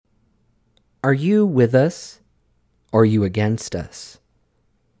Are you with us, or are you against us?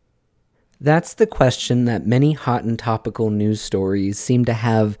 That's the question that many hot and topical news stories seem to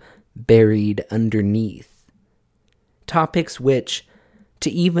have buried underneath. Topics which, to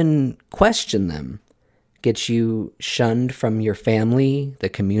even question them, gets you shunned from your family, the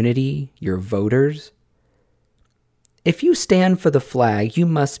community, your voters. If you stand for the flag, you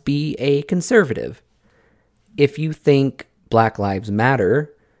must be a conservative. If you think Black Lives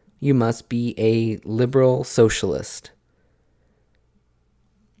Matter, you must be a liberal socialist.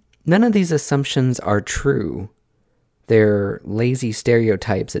 None of these assumptions are true. They're lazy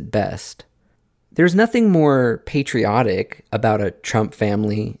stereotypes at best. There's nothing more patriotic about a Trump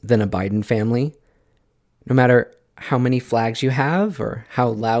family than a Biden family. No matter how many flags you have or how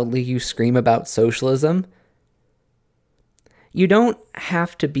loudly you scream about socialism, you don't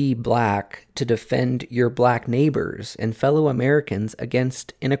have to be black to defend your black neighbors and fellow Americans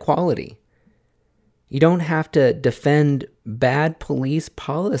against inequality. You don't have to defend bad police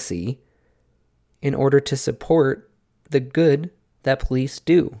policy in order to support the good that police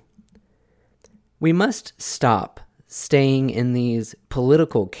do. We must stop staying in these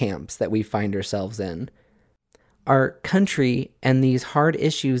political camps that we find ourselves in. Our country and these hard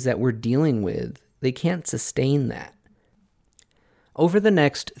issues that we're dealing with, they can't sustain that. Over the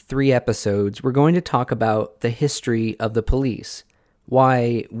next 3 episodes, we're going to talk about the history of the police,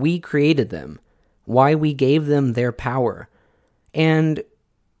 why we created them, why we gave them their power, and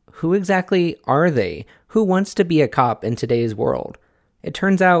who exactly are they? Who wants to be a cop in today's world? It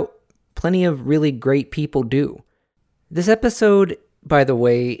turns out plenty of really great people do. This episode, by the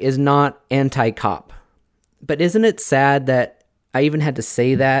way, is not anti-cop, but isn't it sad that I even had to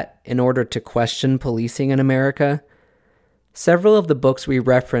say that in order to question policing in America? Several of the books we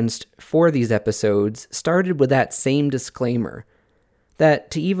referenced for these episodes started with that same disclaimer, that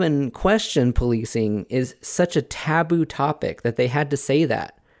to even question policing is such a taboo topic that they had to say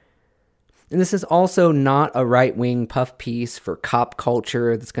that. And this is also not a right-wing puff piece for cop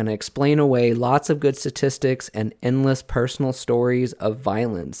culture that's going to explain away lots of good statistics and endless personal stories of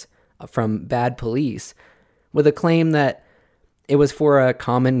violence from bad police with a claim that it was for a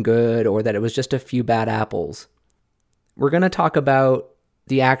common good or that it was just a few bad apples. We're going to talk about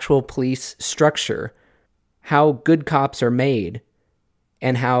the actual police structure, how good cops are made,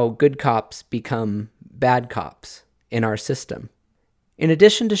 and how good cops become bad cops in our system. In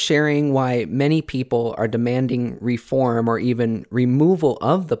addition to sharing why many people are demanding reform or even removal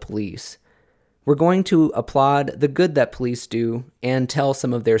of the police, we're going to applaud the good that police do and tell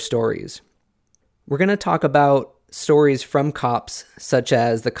some of their stories. We're going to talk about stories from cops, such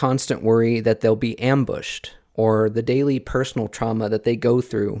as the constant worry that they'll be ambushed, or the daily personal trauma that they go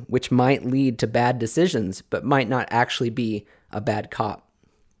through, which might lead to bad decisions, but might not actually be a bad cop.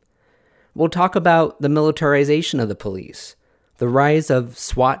 We'll talk about the militarization of the police, the rise of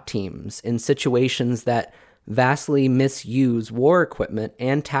SWAT teams in situations that vastly misuse war equipment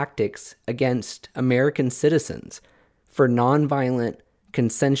and tactics against American citizens for nonviolent,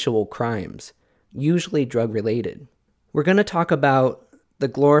 consensual crimes, usually drug-related. We're going to talk about the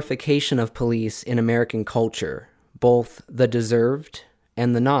glorification of police in American culture, both the deserved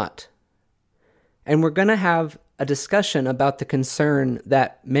and the not. And we're going to have a discussion about the concern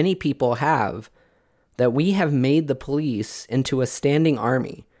that many people have that we have made the police into a standing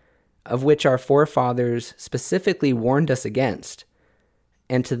army, of which our forefathers specifically warned us against.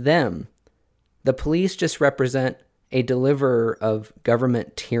 And to them, the police just represent a deliverer of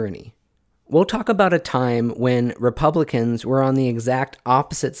government tyranny. We'll talk about a time when Republicans were on the exact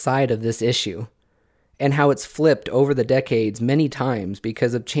opposite side of this issue, and how it's flipped over the decades many times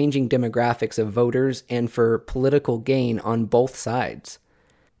because of changing demographics of voters and for political gain on both sides.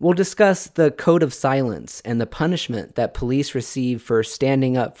 We'll discuss the code of silence and the punishment that police receive for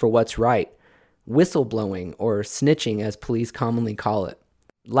standing up for what's right, whistleblowing or snitching as police commonly call it.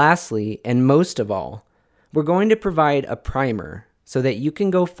 Lastly, and most of all, we're going to provide a primer so that you can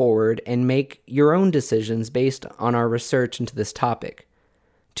go forward and make your own decisions based on our research into this topic,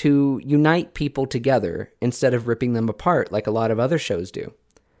 to unite people together instead of ripping them apart like a lot of other shows do.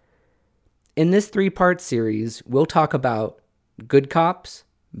 In this 3-part series, we'll talk about good cops,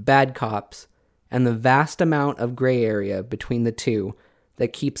 bad cops, and the vast amount of gray area between the two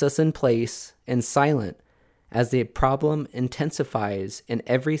that keeps us in place and silent as the problem intensifies in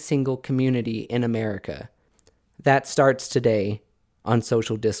every single community in America. That starts today on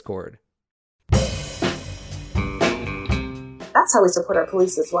Social Discord. That's how we support our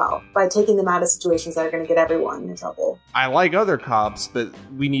police as well, by taking them out of situations that are going to get everyone in trouble. I like other cops, but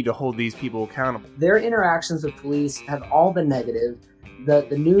we need to hold these people accountable. Their interactions with police have all been negative,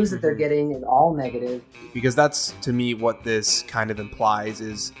 the news that they're getting is all negative. Because that's, to me, what this kind of implies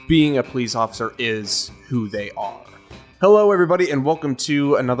is being a police officer is who they are. Hello, everybody, and welcome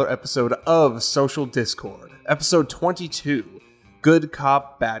to another episode of Social Discord. Episode 22, Good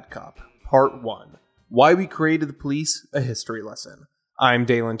Cop, Bad Cop, Part 1. Why we created the police, a history lesson. I'm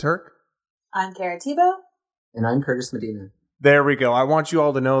Dalen Turk. I'm Kara Tebow. And I'm Curtis Medina. There we go. I want you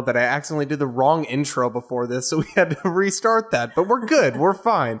all to know that I accidentally did the wrong intro before this, so we had to restart that. But we're good. We're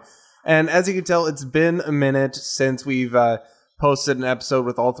fine. And as you can tell, it's been a minute since we've posted an episode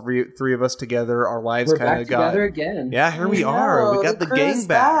with all three of us together. Our lives kind of got together again. Yeah, here we are. We got the gang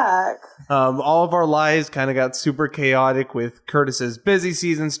back. All of our lives kind of got super chaotic with Curtis's busy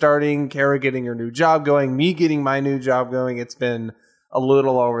season starting, Kara getting her new job going, me getting my new job going. It's been a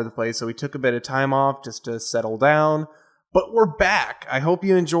little all over the place, so we took a bit of time off just to settle down. But we're back. I hope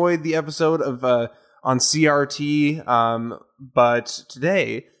you enjoyed the episode of on CRT. But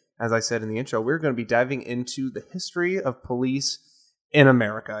today, as I said in the intro, we're going to be diving into the history of police in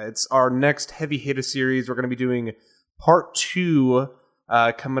America. It's our next heavy hitter series. We're going to be doing part 2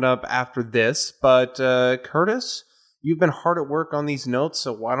 coming up after this. But Curtis, you've been hard at work on these notes,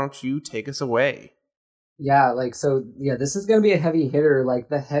 so why don't you take us away? Yeah, this is going to be a heavy hitter, like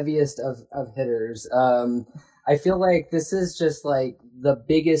the heaviest of hitters. I feel like this is just like the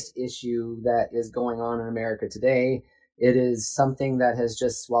biggest issue that is going on in America today. It is something that has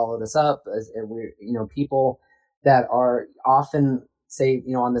just swallowed us up. People that are often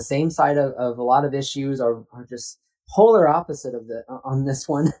on the same side of a lot of issues are just polar opposite of on this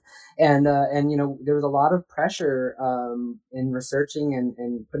one. And there was a lot of pressure in researching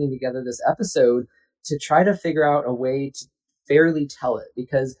and putting together this episode to try to figure out a way to fairly tell it,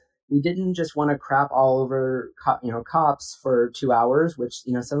 because we didn't just want to crap all over, cops for 2 hours, which,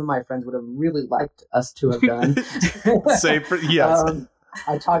 some of my friends would have really liked us to have done. Yes.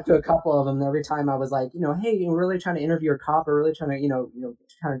 I talked to a couple of them every time I was like, hey, we're really trying to interview a cop, or really trying to,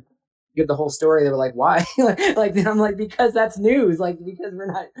 kind of give the whole story. They were like, why? I'm like, because that's news. Because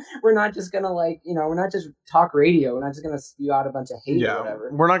we're not just gonna we're not just talk radio. We're not just gonna spew out a bunch of hate or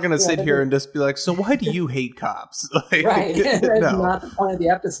whatever. We're not gonna sit here and just be like, so why do you hate cops? Right. That's No. not the point of the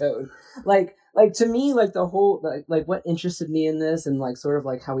episode. To me, the whole, what interested me in this and sort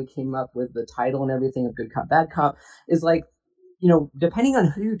of how we came up with the title and everything of Good Cop, Bad Cop is depending on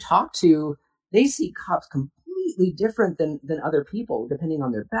who you talk to, they see cops completely different than other people, depending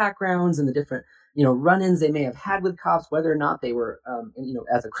on their backgrounds and the different, run-ins they may have had with cops, whether or not they were,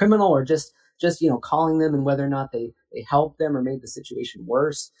 as a criminal, or just calling them, and whether or not they helped them or made the situation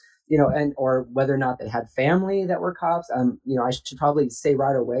worse, or whether or not they had family that were cops. I should probably say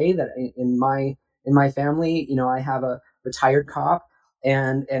right away that in my family, I have a retired cop,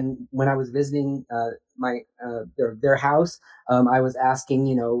 and when I was visiting their house, I was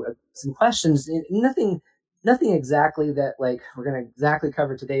asking some questions. Nothing exactly that we're going to exactly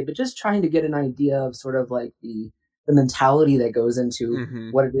cover today, but just trying to get an idea of sort of the mentality that goes into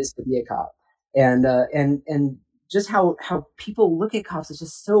what it is to be a cop, and just how people look at cops is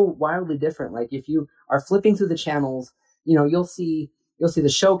just so wildly different. If you are flipping through the channels, you'll see the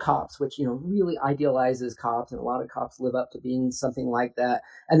show Cops, which really idealizes cops, and a lot of cops live up to being something like that.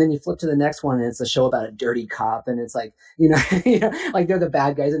 And then you flip to the next one, and it's a show about a dirty cop, and it's they're the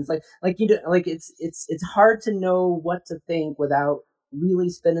bad guys, and it's it's hard to know what to think without really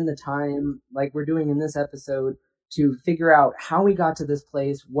spending the time like we're doing in this episode to figure out how we got to this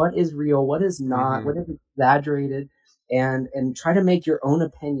place, what is real, what is not, what is exaggerated, and try to make your own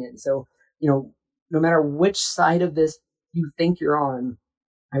opinion. So no matter which side of this you think you're on,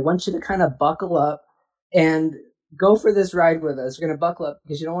 I want you to kind of buckle up and go for this ride with us. You're going to buckle up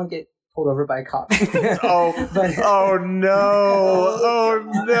because you don't want to get pulled over by a cop. Oh no.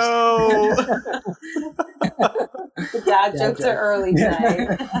 The dad jokes are early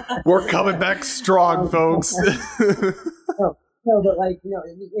tonight. We're coming back strong, folks. No, but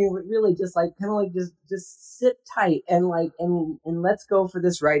really just just sit tight and let's go for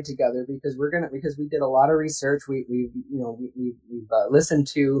this ride together, because we did a lot of research. We've listened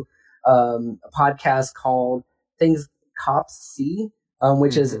to a podcast called Things Cops See,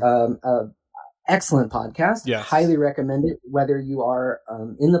 which is a excellent podcast. Yes. Highly recommend it, whether you are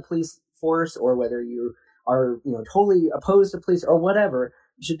in the police force or whether you are totally opposed to police or whatever.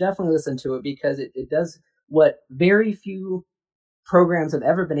 You should definitely listen to it, because it does what very few programs have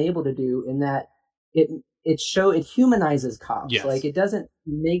ever been able to do, in that it humanizes cops. Yes. It doesn't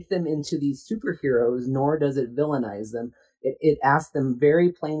make them into these superheroes, nor does it villainize them. It asks them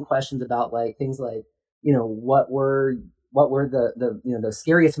very plain questions about things like what were the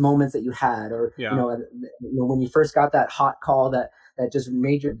scariest moments that you had, or when you first got that hot call that that just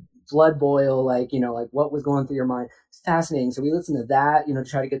made your blood boil, like, like what was going through your mind. It's fascinating. So we listened to that, to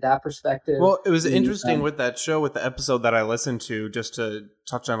try to get that perspective. Well, it was interesting with that show, with the episode that I listened to, just to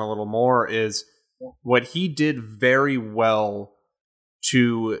touch on a little more, is what he did very well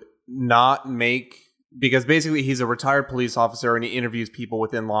to not make, because basically he's a retired police officer and he interviews people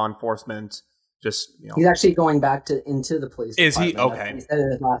within law enforcement. Just, he's actually going back into the police. Is he? Okay. He said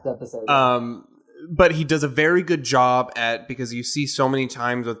in his last episode. But he does a very good job at, because you see so many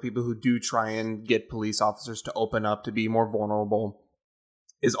times with people who do try and get police officers to open up, to be more vulnerable,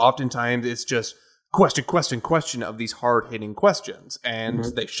 is oftentimes it's just question of these hard-hitting questions. And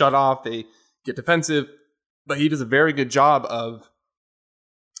they shut off, they get defensive. But he does a very good job of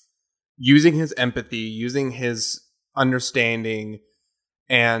using his empathy, using his understanding,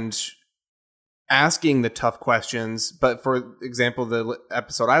 and asking the tough questions. But for example, the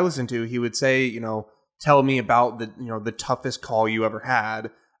episode I listened to, he would say, tell me about the toughest call you ever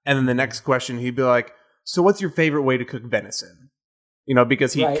had. And then the next question, he'd be like, so what's your favorite way to cook venison?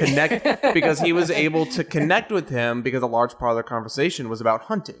 Because he because he was able to connect with him, because a large part of the conversation was about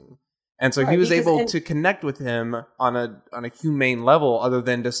hunting. And so he was able to connect with him on a humane level, other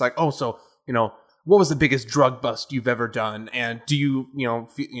than just like, what was the biggest drug bust you've ever done? And do you,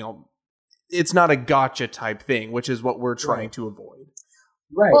 it's not a gotcha type thing, which is what we're trying to avoid.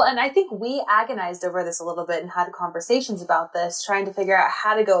 Right. Well, and I think we agonized over this a little bit and had conversations about this, trying to figure out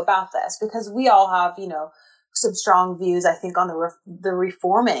how to go about this, because we all have, some strong views, I think, on the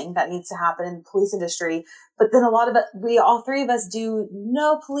reforming that needs to happen in the police industry. But then a lot of it, all three of us do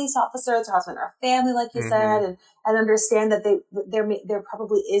know police officers, or husband, our family, like you said, and understand that there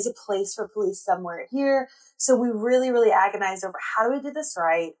probably is a place for police somewhere here. So we really, really agonized over, how do we do this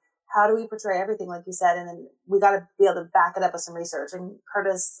right? How do we portray everything, like you said? And then we got to be able to back it up with some research. And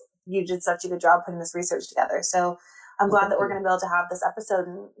Curtis, you did such a good job putting this research together. So I'm glad that we're going to be able to have this episode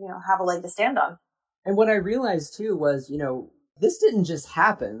and, have a leg to stand on. And what I realized too was, this didn't just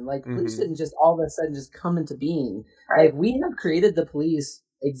happen. Like, police didn't just all of a sudden just come into being. Right. Like, we have created the police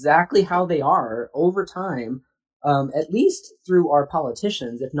exactly how they are over time, at least through our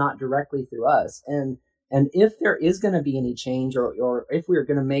politicians, if not directly through us. And if there is going to be any change, or if we're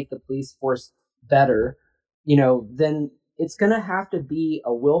going to make the police force better, then it's going to have to be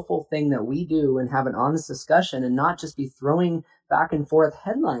a willful thing that we do and have an honest discussion, and not just be throwing back and forth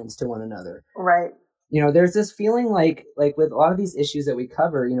headlines to one another. Right. There's this feeling like with a lot of these issues that we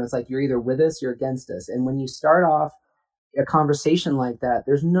cover, it's like you're either with us, you're against us. And when you start off a conversation like that,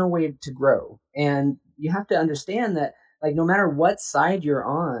 there's no way to grow. And you have to understand that, like, no matter what side you're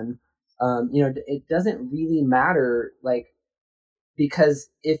on, it doesn't really matter, like, because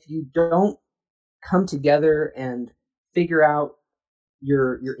if you don't come together and figure out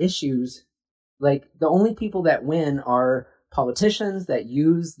your issues, like, the only people that win are politicians that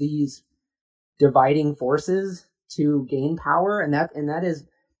use these dividing forces to gain power, and that is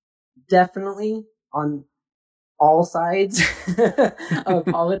definitely on all sides of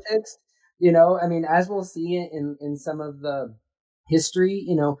politics. As we'll see in some of the history,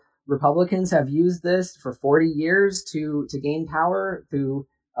 Republicans have used this for 40 years to gain power through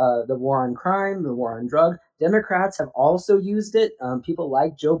the war on crime, the war on drugs. Democrats have also used it. People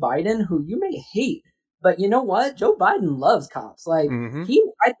like Joe Biden, who you may hate, but you know what? Joe Biden loves cops. Like,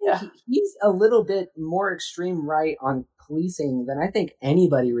 I think he's a little bit more extreme right on policing than I think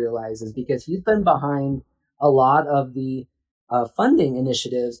anybody realizes, because he's been behind a lot of the funding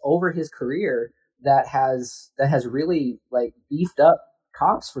initiatives over his career that has really, like, beefed up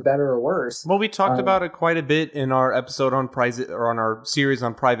cops, for better or worse. Well, we talked about it quite a bit in our episode on on our series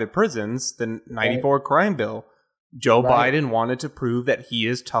on private prisons, the 94 crime bill. Joe Biden wanted to prove that he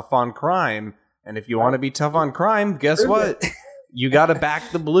is tough on crime. And if you want to be tough on crime, guess what? You got to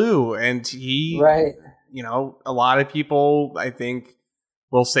back the blue. And he, a lot of people, I think,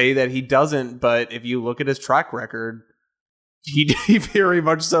 will say that he doesn't. But if you look at his track record, he very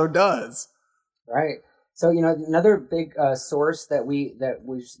much so does. Right. So, another big source that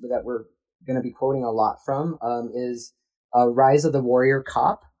we're going to be quoting a lot from is Rise of the Warrior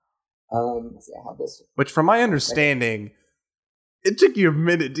Cop. Let's see, I have this. Which, from my understanding, it took you a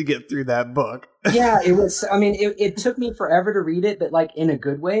minute to get through that book. Yeah, it was. I mean, it took me forever to read it, but, like, in a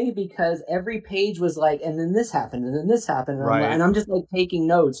good way, because every page was like, and then this happened, and then this happened, and I'm just, like, taking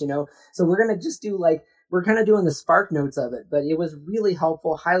notes, So we're gonna just do, like, we're kind of doing the spark notes of it, but it was really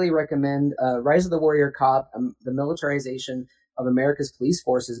helpful. Highly recommend Rise of the Warrior Cop, The Militarization of America's Police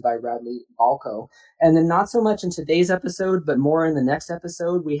Forces by Bradley Balco. And then, not so much in today's episode, but more in the next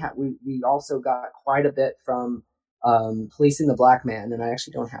episode, we also got quite a bit from Policing the Black Man. And I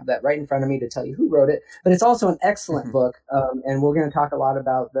actually don't have that right in front of me to tell you who wrote it, but it's also an excellent book. And we're going to talk a lot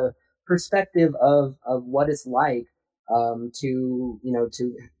about the perspective of what it's like to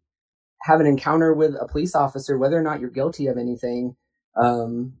have an encounter with a police officer, whether or not you're guilty of anything,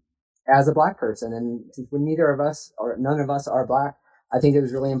 as a Black person. And since neither of us or none of us are Black, I think it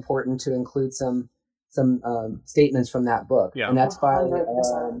was really important to include some statements from that book. Yeah. And that's by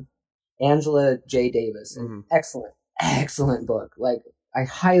Angela J. Davis. Excellent book. Like, I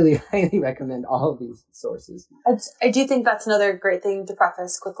highly, highly recommend all of these sources. I do think that's another great thing to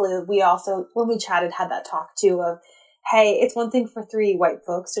preface quickly. We also, when we chatted, had that talk too of, hey, it's one thing for 3 white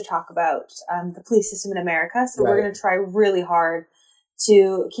folks to talk about the police system in America. So we're going to try really hard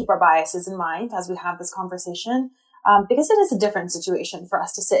to keep our biases in mind as we have this conversation. Because it is a different situation for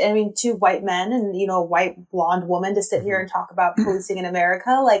us to sit. I mean, 2 white men and, a white blonde woman to sit here and talk about policing in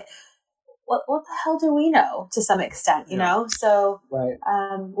America. Like, what the hell do we know to some extent, you know? So,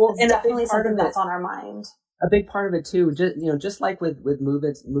 it's definitely something that's on our mind. A big part of it too, just like with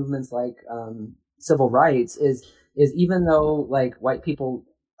movements like civil rights is even though like white people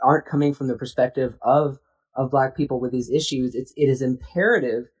aren't coming from the perspective of Black people with these issues, it is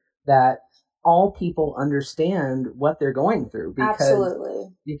imperative that all people understand what they're going through,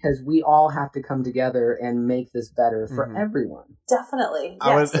 because we all have to come together and make this better for everyone. Definitely.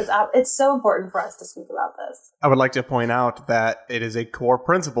 Yes, it's so important for us to speak about this. I would like to point out that it is a core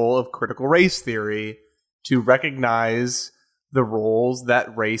principle of critical race theory to recognize the roles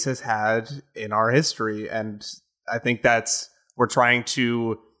that race has had in our history. And I think we're trying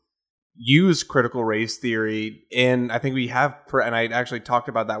to use critical race theory, and I think we have, and I actually talked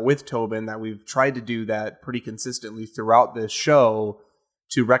about that with Tobin, that we've tried to do that pretty consistently throughout this show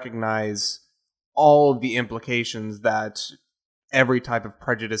to recognize all of the implications that every type of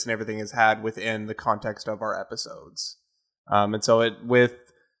prejudice and everything has had within the context of our episodes. And so with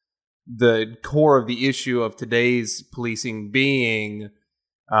the core of the issue of today's policing being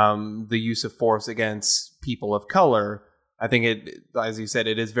the use of force against people of color, I think as you said,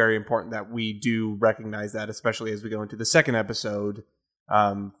 it is very important that we do recognize that, especially as we go into the second episode,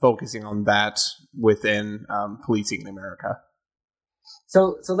 focusing on that within policing in America.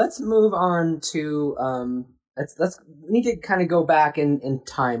 So let's move on to we need to kind of go back in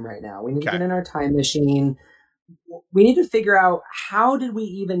time right now. We need to get in our time machine. We need to figure out, how did we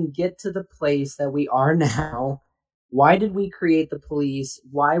even get to the place that we are now? Why did we create the police?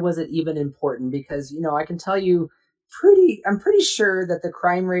 Why was it even important? Because, I can tell you, I'm pretty sure that the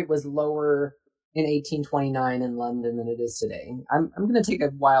crime rate was lower in 1829 in London than it is today. I'm going to take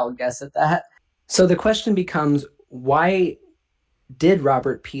a wild guess at that. So the question becomes, why did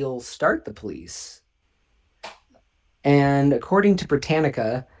Robert Peel start the police? And according to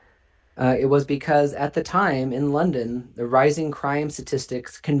Britannica, it was because at the time in London, the rising crime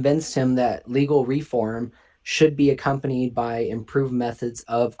statistics convinced him that legal reform should be accompanied by improved methods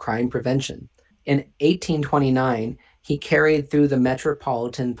of crime prevention. In 1829, he carried through the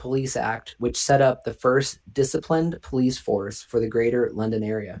Metropolitan Police Act, which set up the first disciplined police force for the greater London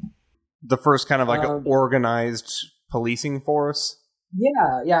area. The first kind of like an organized policing force?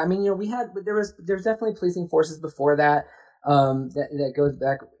 Yeah. I mean, there's definitely policing forces before that, that goes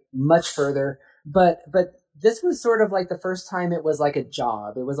back much further. But this was sort of like the first time it was like a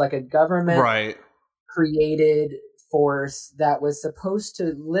job. It was like a government created force that was supposed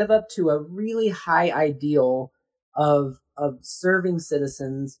to live up to a really high ideal of serving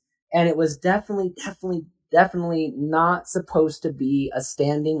citizens, and it was definitely not supposed to be a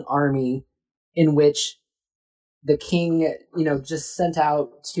standing army in which the king just sent out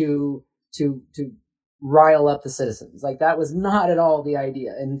to rile up the citizens. Like, that was not at all the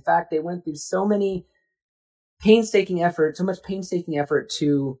idea. In fact, they went through so much painstaking effort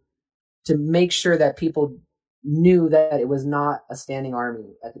to make sure that people knew that it was not a standing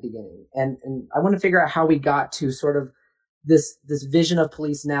army at the beginning. And I want to figure out how we got to sort of this vision of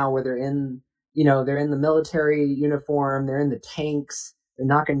police now, where they're in the military uniform, they're in the tanks, they're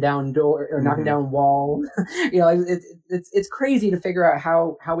knocking down knocking down walls. It's crazy to figure out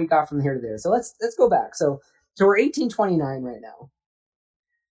how we got from here to there. So let's go back. So we're 1829 right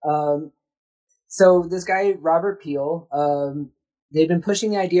now. So this guy, Robert Peel, they've been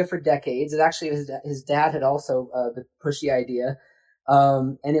pushing the idea for decades. It actually, his dad had also pushed the idea.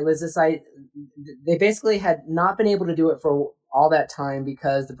 And it was this idea. They basically had not been able to do it for all that time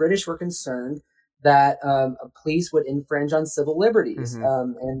because the British were concerned that a police would infringe on civil liberties,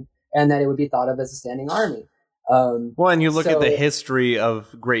 and that it would be thought of as a standing army. And you look at the history of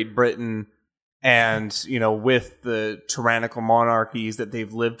Great Britain, and with the tyrannical monarchies that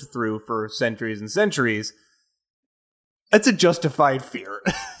they've lived through for centuries and centuries, It's a justified fear,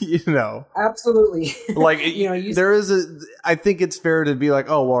 Absolutely. Like, I think it's fair to be like,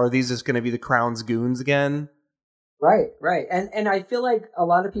 oh, well, are these just going to be the Crown's goons again? Right. And I feel like a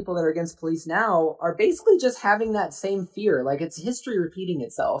lot of people that are against police now are basically just having that same fear. Like, it's history repeating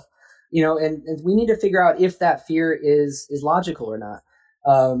itself, and we need to figure out if that fear is logical or not.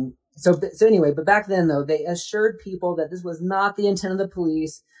 So anyway, but back then, though, they assured people that this was not the intent of the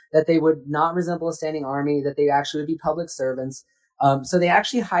police, that they would not resemble a standing army, that they actually would be public servants. So they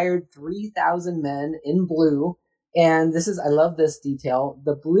actually hired 3,000 men in blue. And I love this detail.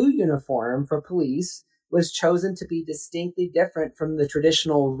 The blue uniform for police was chosen to be distinctly different from the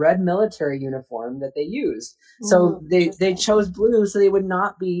traditional red military uniform that they used. So they chose blue so they would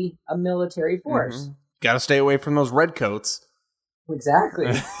not be a military force. Mm-hmm. Got to stay away from those red coats. Exactly.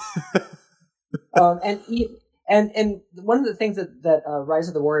 And one of the things that Rise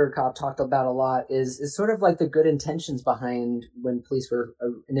of the Warrior Cop talked about a lot is sort of like the good intentions behind when police were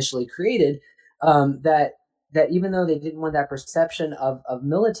initially created, that even though they didn't want that perception of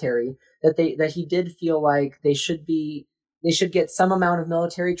military, that he did feel like they should get some amount of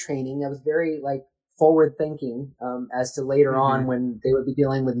military training that was very like forward thinking, as to later on when they would be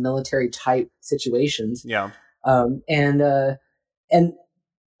dealing with military type situations. Yeah. And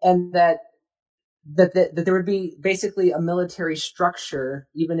that there would be basically a military structure,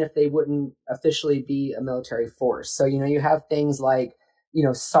 even if they wouldn't officially be a military force. So, you have things like,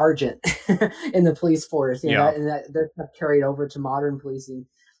 sergeant in the police force, and that they're carried over to modern policing,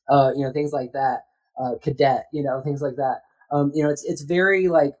 things like that, cadet, things like that. It's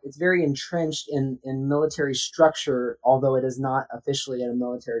very entrenched in military structure, although it is not officially a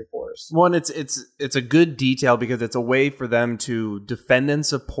military force. One, it's a good detail because it's a way for them to defend and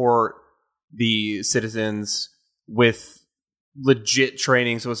support the citizens with legit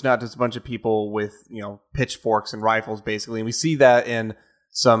training. So it's not just a bunch of people with, pitchforks and rifles, basically. And we see that in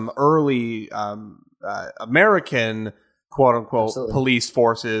some early American quote unquote Absolutely. Police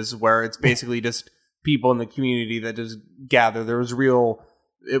forces, where it's basically just people in the community that just gather. There was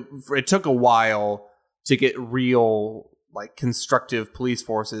it took a while to get real, like, constructive police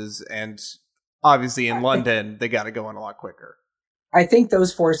forces, and obviously in London they got it going a lot quicker. I think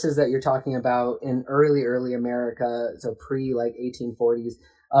those forces that you're talking about in early America, so pre like 1840s,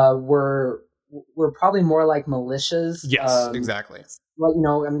 were probably more like militias. Yes, exactly. Well,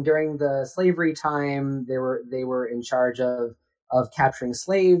 during the slavery time, they were in charge of capturing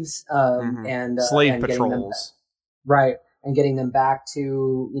slaves, and slave patrols, right, and getting them back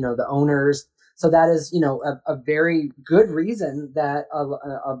to the owners. So that is a very good reason that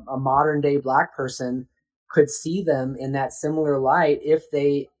a modern day Black person could see them in that similar light if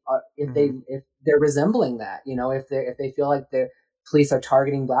they're resembling that, if they feel like the police are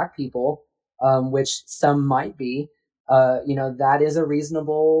targeting Black people, which some might be, that is a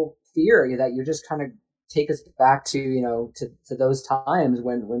reasonable fear, that you just kind of take us back to, to those times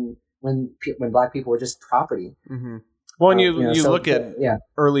when Black people were just property. Mm-hmm. Well, and you look at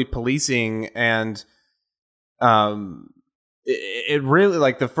early policing, and it really,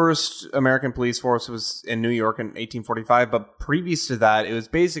 like, the first American police force was in New York in 1845, but previous to that, it was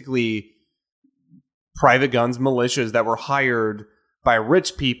basically private guns, militias that were hired by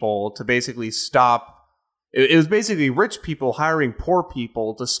rich people to basically stop. It was basically rich people hiring poor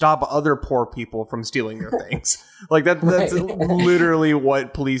people to stop other poor people from stealing their things. Like that's literally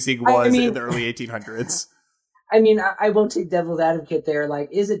what policing was in the early 1800s. I mean, I won't take devil's advocate there. Like,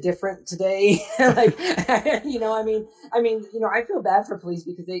 is it different today? I feel bad for police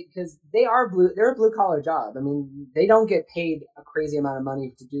because they are blue. They're a blue collar job. I mean, they don't get paid a crazy amount of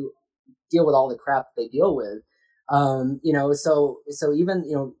money to deal with all the crap they deal with. So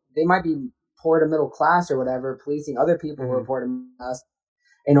even, they might be poor to middle class or whatever, policing other people who are poor to middle class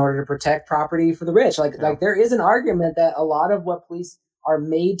in order to protect property for the rich. Like there is an argument that a lot of what police are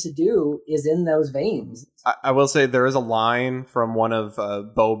made to do is in those veins. I will say there is a line from one of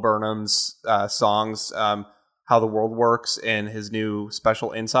Bo Burnham's songs, How the World Works, in his new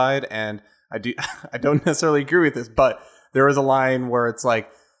special Inside, and I don't necessarily agree with this, but there is a line where it's like,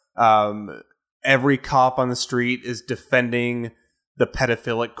 every cop on the street is defending the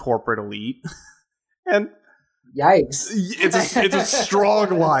pedophilic corporate elite. And yikes. It's a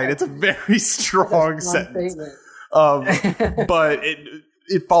strong line. It's a very strong sentence. But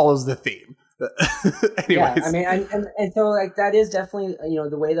it follows the theme. Anyways. Yeah, I mean, and so like that is definitely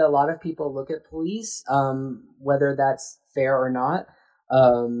the way that a lot of people look at police, whether that's fair or not,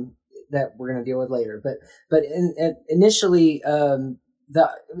 that we're going to deal with later. But initially, it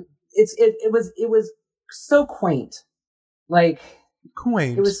was so quaint, like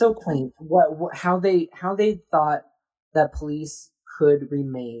quaint. It was so quaint. How they thought that police could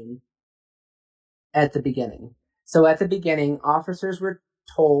remain at the beginning. So at the beginning, officers were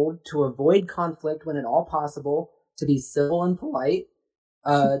told to avoid conflict when at all possible, to be civil and polite,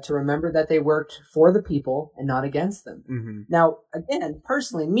 to remember that they worked for the people and not against them. Mm-hmm. Now, again,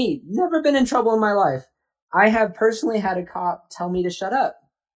 personally, me, never been in trouble in my life. I have personally had a cop tell me to shut up.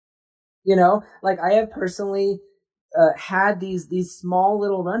 You know, like I have personally had these small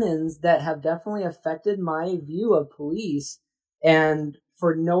little run-ins that have definitely affected my view of police, and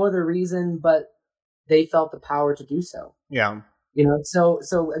for no other reason but they felt the power to do so. Yeah. You know,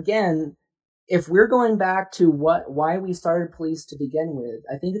 so again, if we're going back to why we started police to begin with,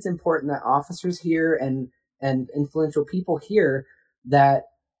 I think it's important that officers here and influential people hear that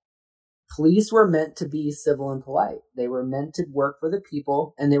police were meant to be civil and polite. They were meant to work for the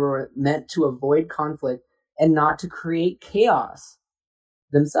people, and they were meant to avoid conflict and not to create chaos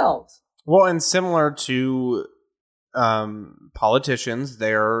themselves. Well, and similar to politicians,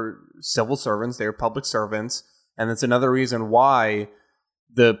 they're civil servants, they're public servants, and that's another reason why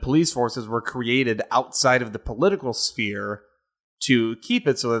the police forces were created outside of the political sphere, to keep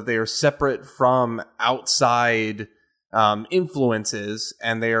it so that they are separate from outside influences,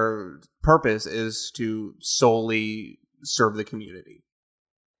 and their purpose is to solely serve the community.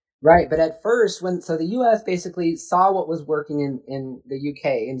 Right, but at first, so the U.S. basically saw what was working in the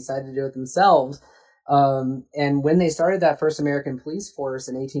U.K. and decided to do it themselves. And when they started that first American police force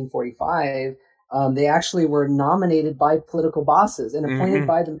in 1845, they actually were nominated by political bosses and appointed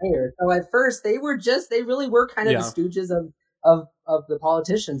by the mayor. So at first, they really were kind of the stooges of the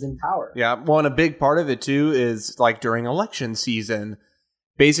politicians in power. Yeah, well, and a big part of it too is like during election season,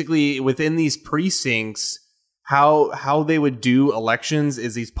 basically within these precincts, how they would do elections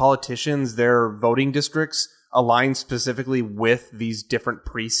is these politicians, their voting districts align specifically with these different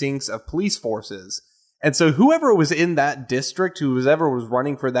precincts of police forces. And so whoever was in that district, whoever was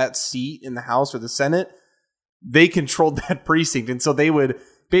running for that seat in the House or the Senate, they controlled that precinct. And so they would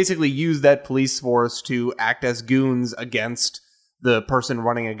basically use that police force to act as goons against the person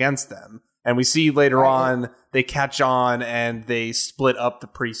running against them. And we see later on, they catch on and they split up the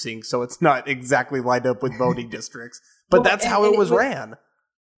precinct. So it's not exactly lined up with voting districts. But that's how it was ran.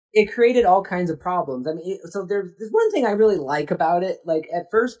 It created all kinds of problems. I mean, so there's one thing I really like about it. Like at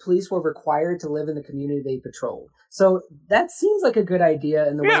first, police were required to live in the community they patrolled. So that seems like a good idea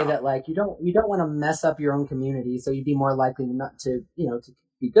in the way that like you don't want to mess up your own community. So you'd be more likely not to, to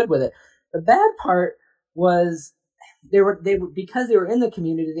be good with it. The bad part was they were because they were in the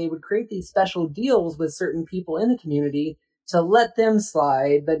community, they would create these special deals with certain people in the community to let them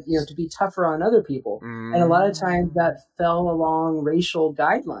slide, but to be tougher on other people. And a lot of times that fell along racial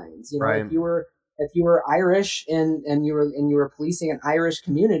guidelines. Right. If you were Irish and you were policing an Irish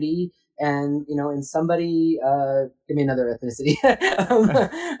community, and and somebody give me another ethnicity.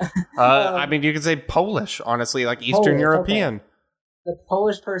 I mean, you could say Polish, honestly, like Eastern European. Okay. The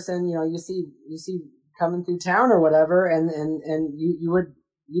Polish person, you see coming through town or whatever, and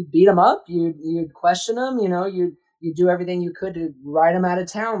you'd beat them up, you'd question them, you'd do everything you could to ride them out of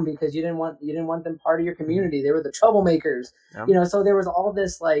town because you didn't want them part of your community. They were the troublemakers. Yep. So there was all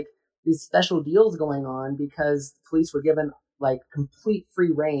this like these special deals going on because police were given like complete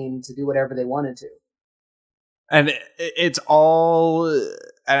free reign to do whatever they wanted to. And it's all,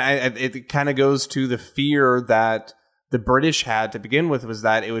 it kind of goes to the fear that the British had to begin with, was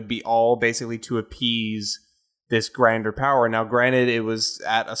that it would be all basically to appease this grander power. Now, granted, it was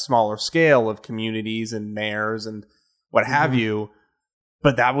at a smaller scale of communities and mayors and what have you,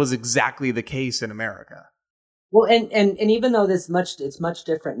 but that was exactly the case in America. Well, and even though it's much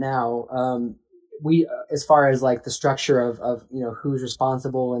different now, we, as far as like the structure of who's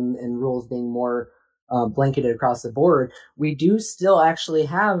responsible and rules being more blanketed across the board, we do still actually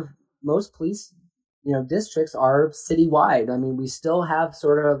have most police districts are citywide. I mean, we still have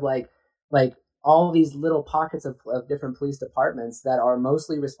sort of like all these little pockets of different police departments that are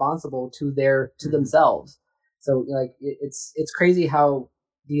mostly responsible to themselves. So like it's crazy how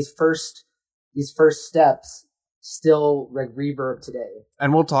these first steps still like reverb today.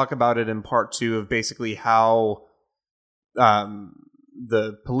 And we'll talk about it in part 2 of basically how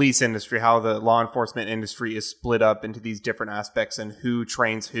the police industry, how the law enforcement industry is split up into these different aspects and who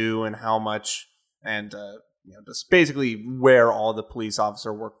trains who and how much, and just basically where all the police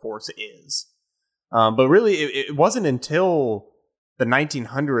officer workforce is. But really, it wasn't until the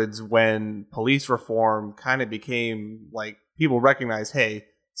 1900s when police reform kind of became like people recognized, hey,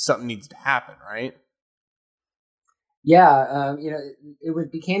 something needs to happen, right? Yeah,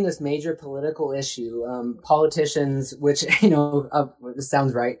 it became this major political issue. Politicians, which this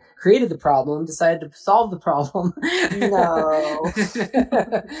sounds right, created the problem, decided to solve the problem. No,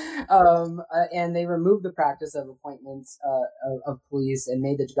 and they removed the practice of appointments of police and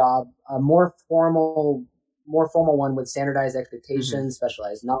made the job a more formal one with standardized expectations,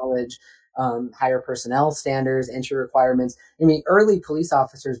 specialized knowledge, higher personnel standards, entry requirements. I mean, early police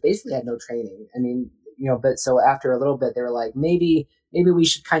officers basically had no training. I mean, but so after a little bit, they were like, maybe we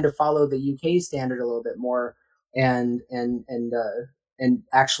should kind of follow the UK standard a little bit more and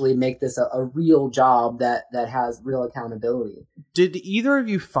actually make this a real job that has real accountability. Did either of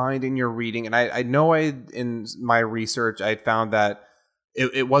you find in your reading, and I know in my research, I found that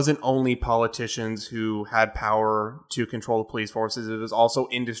it wasn't only politicians who had power to control the police forces, it was also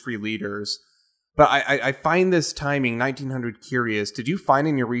industry leaders. But I find this timing, 1900, curious. Did you find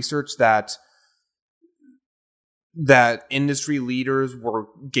in your research that industry leaders were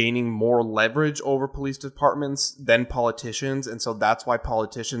gaining more leverage over police departments than politicians, and so that's why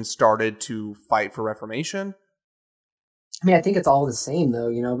politicians started to fight for reformation? I mean, I think it's all the same, though.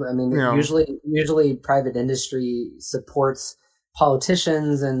 I mean, usually private industry supports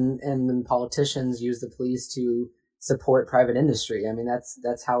politicians, and then politicians use the police to support private industry. I mean,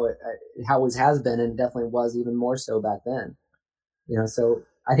 that's how it has been, and definitely was even more so back then. So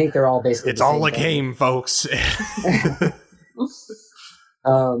I think they're all basically. It's all a game, folks.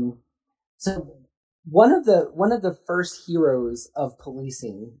 So one of the first heroes of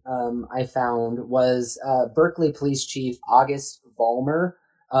policing I found was Berkeley Police Chief August Vollmer.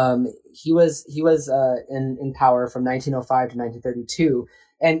 He was in power from 1905 to 1932,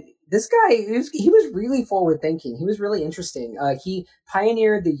 and this guy he was really forward thinking. He was really interesting. He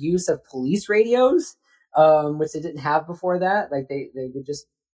pioneered the use of police radios, which they didn't have before that. Like they would just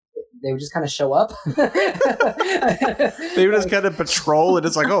kind of show up. They would just kind of patrol, and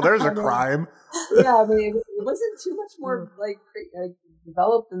it's like, oh, there's a crime. Yeah, I mean, it wasn't too much more like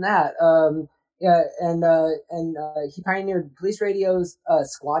developed than that. He pioneered police radios,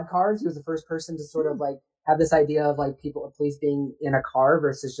 squad cars. He was the first person to sort of like have this idea of like police being in a car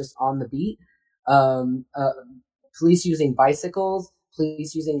versus just on the beat. Police using bicycles,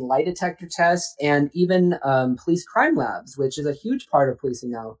 police using lie detector tests, and even police crime labs, which is a huge part of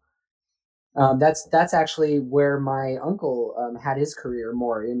policing now. That's actually where my uncle had his career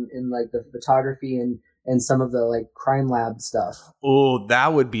more in like the photography and some of the like crime lab stuff. Oh,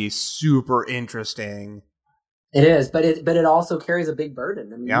 that would be super interesting. It is, but it also carries a big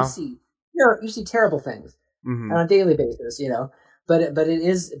burden. I mean, you see terrible things on a daily basis, But it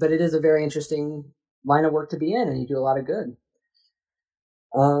is a very interesting line of work to be in, and you do a lot of good.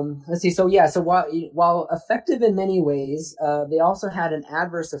 Let's see. So while effective in many ways, they also had an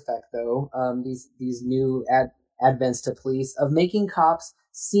adverse effect, though. These new advents to police of making cops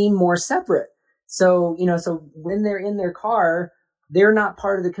seem more separate. So so when they're in their car, they're not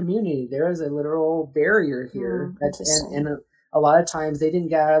part of the community. There is a literal barrier here, and a lot of times they didn't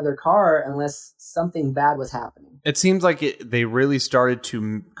get out of their car unless something bad was happening. It seems like they really started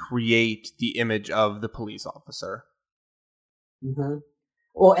to create the image of the police officer. Mm-hmm.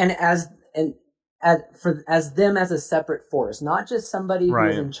 Well, and as them as a separate force, not just somebody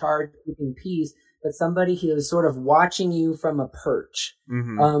who's in charge of keeping peace, but somebody who is sort of watching you from a perch.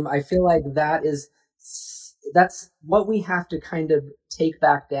 Mm-hmm. I feel like that's what we have to kind of take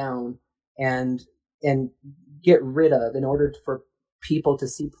back down and get rid of in order for people to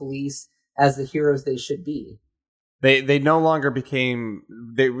see police as the heroes they should be. They no longer became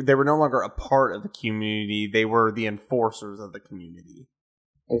they were no longer a part of the community. They were the enforcers of the community.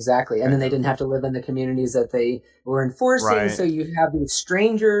 Exactly. And then they didn't have to live in the communities that they were enforcing. Right. So you have these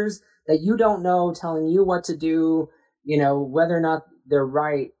strangers that you don't know telling you what to do, whether or not they're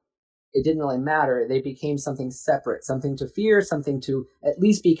right. It didn't really matter. They became something separate, something to fear, something to at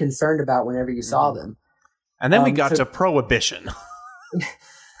least be concerned about whenever you saw them. And then we got to Prohibition.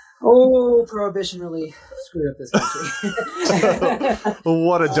 Oh, Prohibition really screwed up this country.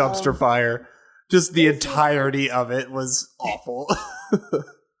 What a dumpster fire. Just the entirety of it was awful.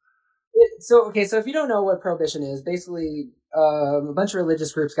 So if you don't know what Prohibition is, basically a bunch of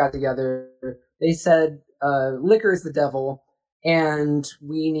religious groups got together. They said liquor is the devil, and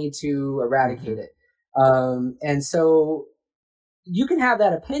we need to eradicate it. And so you can have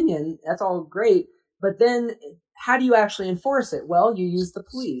that opinion. That's all great. But then how do you actually enforce it? Well, you use the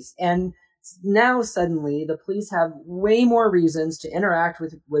police. And now suddenly the police have way more reasons to interact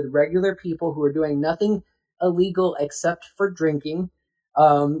with regular people who are doing nothing illegal except for drinking,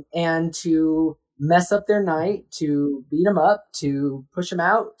 and to mess up their night, to beat them up, to push them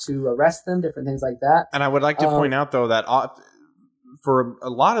out, to arrest them, different things like that. And I would like to point out, though, that for a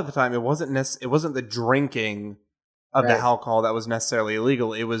lot of the time, it wasn't the drinking of the alcohol that was necessarily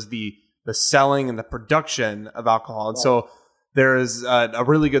illegal. It was the selling and the production of alcohol. And so there is a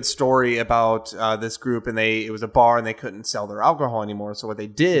really good story about this group, and it was a bar, and they couldn't sell their alcohol anymore. So what they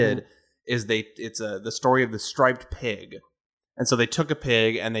did is the story of the striped pig. And so they took a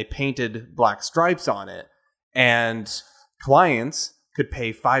pig and they painted black stripes on it, and clients could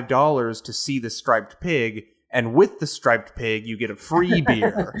pay $5 to see the striped pig. And with the striped pig, you get a free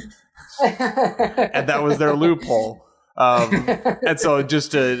beer. And that was their loophole. And so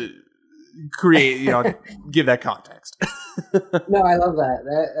just to create, give that context. No, I love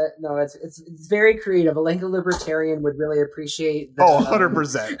that. No, it's very creative. A libertarian would really appreciate the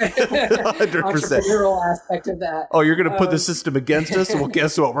 100%. 100%. Entrepreneurial aspect of that. Oh, you're going to put the system against us? Well,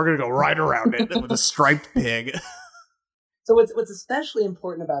 guess what? We're going to go right around it with a striped pig. So what's especially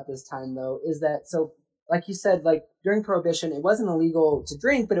important about this time, though, is that, so like you said, like during Prohibition, it wasn't illegal to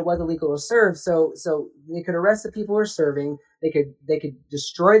drink, but it was illegal to serve. So they could arrest the people who were serving. They could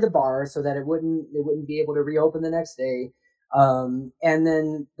destroy the bar so that they wouldn't be able to reopen the next day. And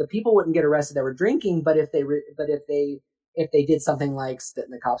then the people wouldn't get arrested that were drinking. But if they did something like spit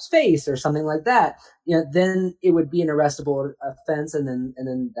in the cop's face or something like that, then it would be an arrestable offense, and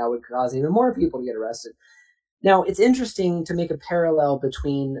then that would cause even more people to get arrested. Now, it's interesting to make a parallel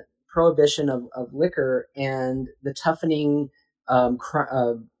between prohibition of liquor and the toughening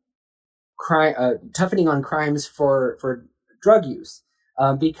toughening on crimes for drug use,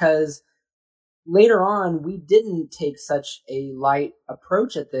 because later on we didn't take such a light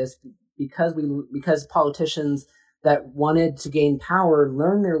approach at this because politicians that wanted to gain power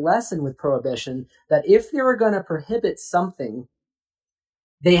learned their lesson with prohibition, that if they were going to prohibit something,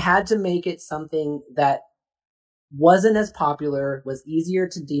 they had to make it something that wasn't as popular, was easier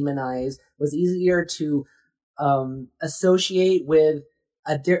to demonize, was easier to associate with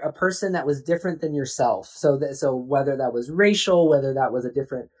a person that was different than yourself. So whether that was racial, whether that was a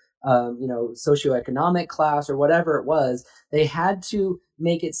different socioeconomic class or whatever it was, they had to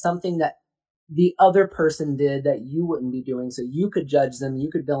make it something that the other person did that you wouldn't be doing. So you could judge them,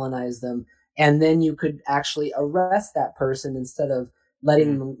 you could villainize them, and then you could actually arrest that person instead of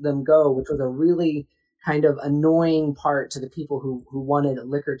letting them go, which was a really kind of annoying part to the people who wanted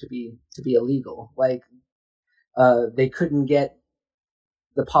liquor to be illegal. Like they couldn't get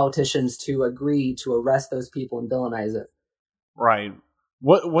the politicians to agree to arrest those people and villainize it. Right.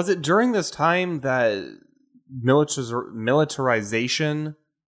 What was it during this time that militarization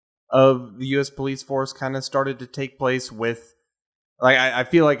of the U.S. police force kind of started to take place? With, like, I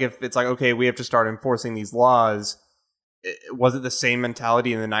feel like if it's like, okay, we have to start enforcing these laws, was it the same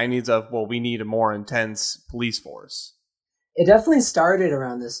mentality in the 90s of, well, we need a more intense police force? It definitely started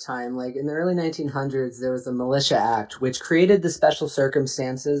around this time. Like in the early 1900s, there was the Militia Act, which created the special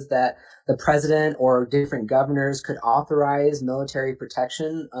circumstances that the president or different governors could authorize military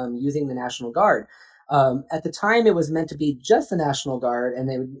protection using the National Guard. At the time, it was meant to be just the National Guard,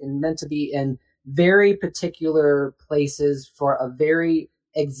 and meant to be in very particular places for a very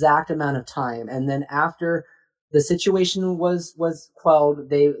exact amount of time. And then after the situation was quelled,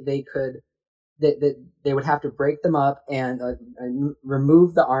 they would have to break them up and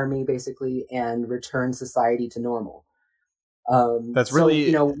remove the army basically and return society to normal. That's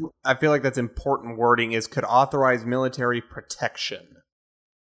really, I feel like that's important wording, is could authorize military protection.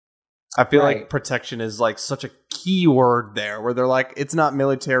 I feel like protection is like such a key word there, where they're like, it's not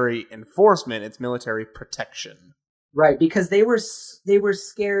military enforcement, it's military protection. Right, because they were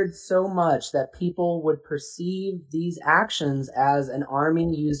scared so much that people would perceive these actions as an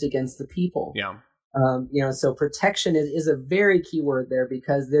army used against the people. Yeah. So protection is a very key word there,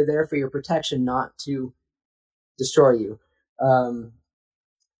 because they're there for your protection, not to destroy you.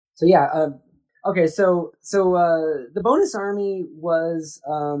 Okay. So the bonus army was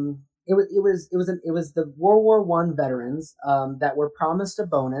it was the World War I veterans that were promised a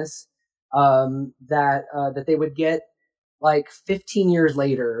bonus that they would get like 15 years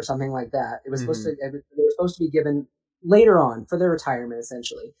later or something like that. It was supposed to, they were supposed to be given later on for their retirement,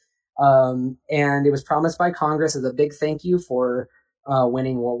 essentially. And it was promised by Congress as a big thank you for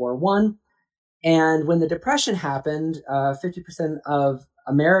winning World War I. And when the Depression happened, 50% of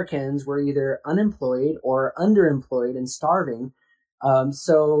Americans were either unemployed or underemployed and starving.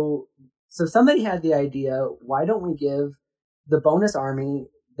 So somebody had the idea, why don't we give the bonus army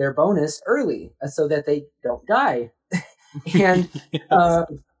their bonus early so that they don't die? And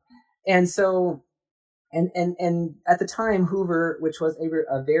and at the time, Hoover, which was a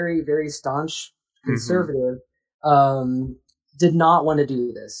very, very staunch conservative, did not want to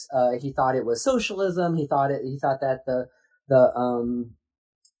do this. He thought it was socialism. He thought that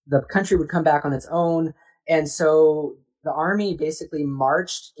the country would come back on its own. And so the army basically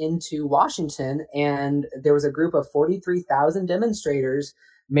marched into Washington, and there was a group of 43,000 demonstrators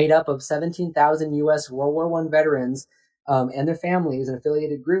made up of 17,000 U.S. World War I veterans and their families and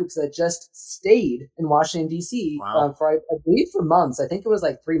affiliated groups that just stayed in Washington, D.C. For, I believe, for months. I think it was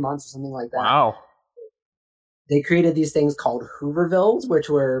like 3 months or something like that. Wow. They created these things called Hoovervilles, which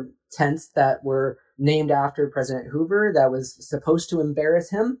were tents that were named after President Hoover, that was supposed to embarrass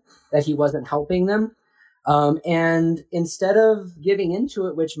him, that he wasn't helping them. And instead of giving into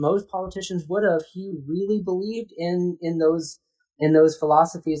it, which most politicians would have, he really believed in those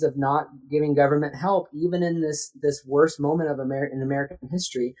philosophies of not giving government help, even in this worst moment of in American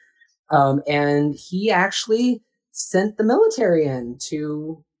history. And he actually sent the military in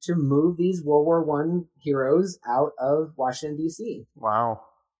to move these World War I heroes out of Washington, D.C. Wow.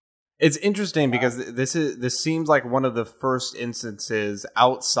 It's interesting because this seems like one of the first instances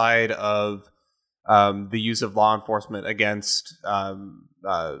outside of the use of law enforcement against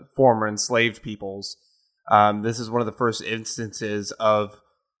former enslaved peoples. This is one of the first instances of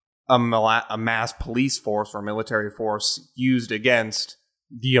a mass police force or military force used against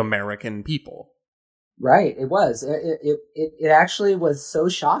the American people. Right, it was. It actually was so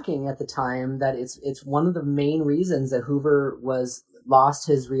shocking at the time that it's one of the main reasons that Hoover lost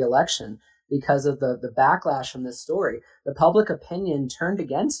his reelection, because of the backlash from this story. The public opinion turned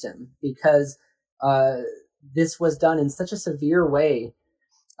against him because this was done in such a severe way.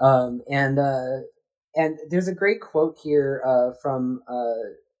 And there's a great quote here from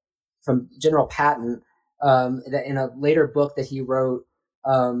General Patton that in a later book that he wrote,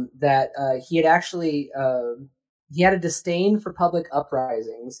 that he had actually he had a disdain for public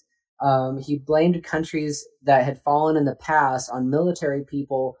uprisings. He blamed countries that had fallen in the past on military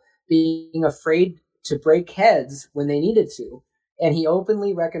people being afraid to break heads when they needed to. And he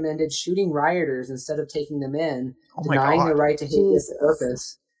openly recommended shooting rioters instead of taking them in, denying the right to habeas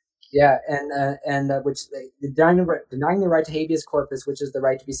corpus. Yeah, and denying the right to habeas corpus, which is the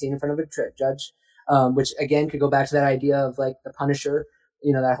right to be seen in front of a judge, which again could go back to that idea of like the Punisher,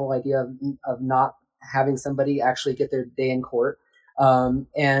 that whole idea of not having somebody actually get their day in court,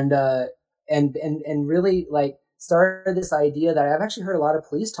 and really like started this idea that I've actually heard a lot of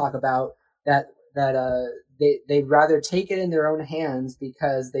police talk about, that they'd rather take it in their own hands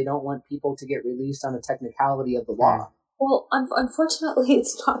because they don't want people to get released on a technicality of the law. Well, unfortunately,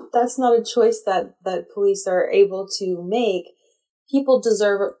 that's not a choice that police are able to make. People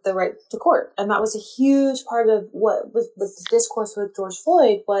deserve the right to court. And that was a huge part of what was the discourse with George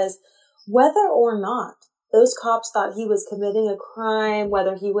Floyd, was whether or not those cops thought he was committing a crime,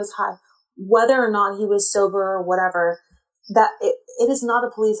 whether he was high, whether or not he was sober or whatever, that it is not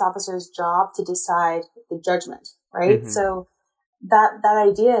a police officer's job to decide the judgment, right? Mm-hmm. So that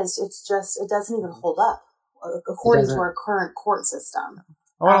idea is, it doesn't even hold up according to our current court system.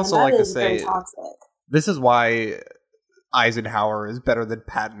 I would also like to say, this is why Eisenhower is better than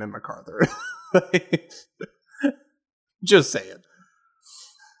Patton and MacArthur. Just saying.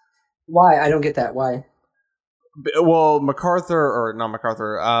 Why? I don't get that. Why? Well,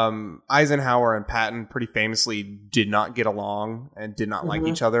 Eisenhower and Patton pretty famously did not get along and did not like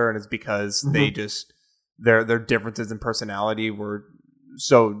each other, and it's because they just their differences in personality were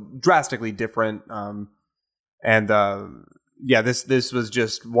so drastically different. This was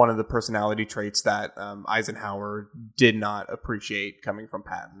just one of the personality traits that Eisenhower did not appreciate coming from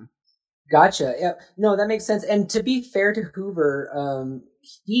Patton. Gotcha. Yeah, no, that makes sense. And to be fair to Hoover,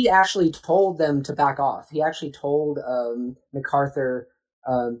 he actually told them to back off. He actually told MacArthur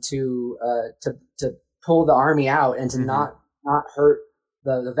to pull the army out and to not hurt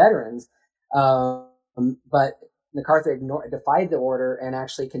the veterans. But MacArthur defied the order and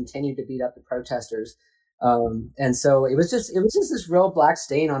actually continued to beat up the protesters. And so it was just this real black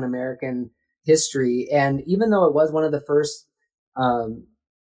stain on American history. And even though it was one of the first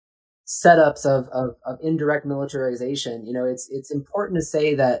setups of indirect militarization, it's important to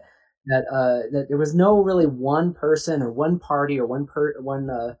say that there was no really one person or one party or one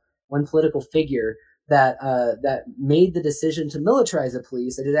political figure that made the decision to militarize the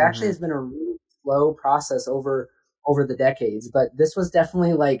police. It actually has been a really slow process over the decades. But this was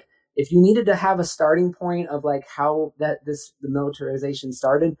definitely like, if you needed to have a starting point of like how the militarization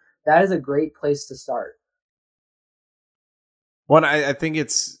started, that is a great place to start. Well, I think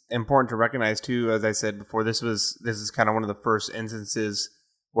it's important to recognize too, as I said before, this is kind of one of the first instances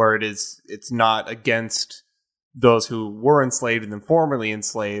where it's not against those who were enslaved and then formerly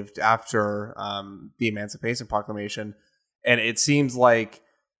enslaved after the Emancipation Proclamation. And it seems like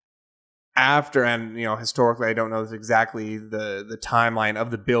after, and historically, I don't know exactly the timeline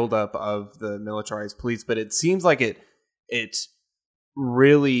of the buildup of the militarized police, but it seems like it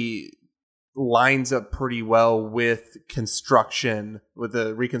really lines up pretty well with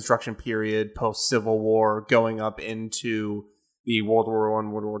the Reconstruction period, post Civil War, going up into the World War I,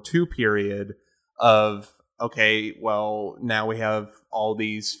 World War II period of, okay, well, now we have all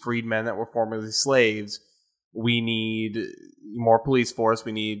these freedmen that were formerly slaves. We need more police force.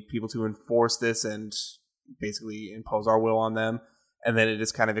 We need people to enforce this and basically impose our will on them. And then it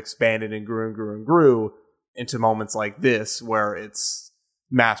just kind of expanded and grew and grew and grew into moments like this where it's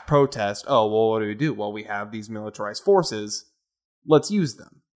mass protest. Oh, well, what do we do? Well, we have these militarized forces. Let's use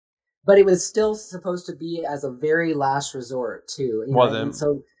them. But it was still supposed to be as a very last resort, too.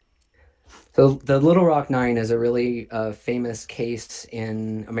 So the Little Rock Nine is a really famous case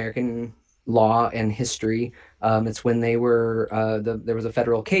in American law and history. It's when they were there was a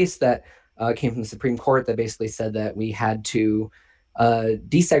federal case that came from the Supreme Court that basically said that we had to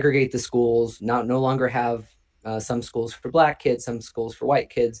desegregate the schools, no longer have some schools for Black kids, some schools for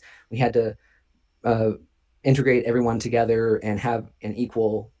white kids. We had to integrate everyone together and have an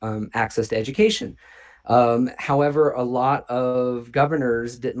equal access to education. However, a lot of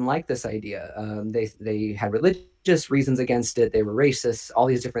governors didn't like this idea. They had religious reasons against it. They were racist, all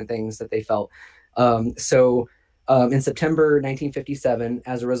these different things that they felt. So in September 1957,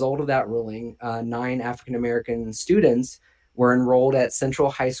 as a result of that ruling, 9 African-American students were enrolled at Central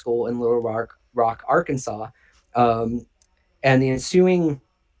High School in Little Rock, Arkansas. And the ensuing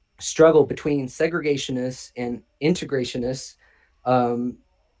struggle between segregationists and integrationists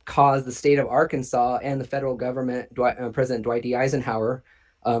caused the state of Arkansas and the federal government, President Dwight D. Eisenhower,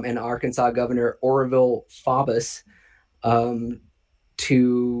 and Arkansas Governor Orville Faubus,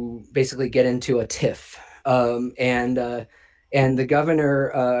 to basically get into a tiff. And the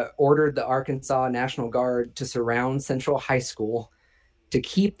governor ordered the Arkansas National Guard to surround Central High School to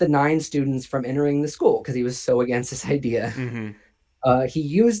keep the 9 students from entering the school because he was so against this idea. Mm-hmm. He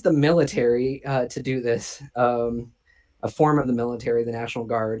used the military to do this, a form of the military, the National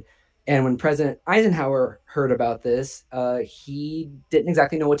Guard. And when President Eisenhower heard about this, he didn't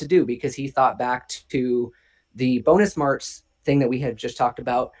exactly know what to do because he thought back to the bonus march thing that we had just talked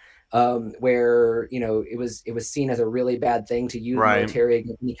about, where it was seen as a really bad thing to use military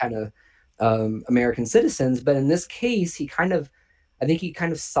against any kind of American citizens. But in this case, I think he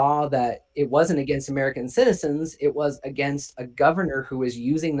kind of saw that it wasn't against American citizens; it was against a governor who was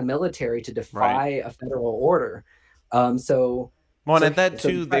using the military to defy a federal order. And at that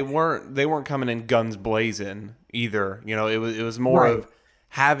too, they weren't coming in guns blazing either. It was more of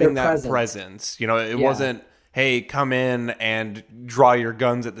having that presence. It wasn't, hey, come in and draw your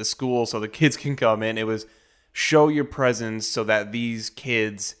guns at the school so the kids can come in. It was show your presence so that these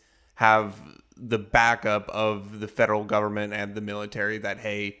kids have the backup of the federal government and the military that,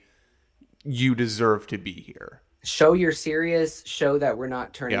 hey, you deserve to be here. Show you're serious. Show that we're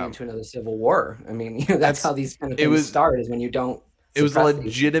not turning into another civil war. I mean, that's how these kind of things start. Is when you don't. It was a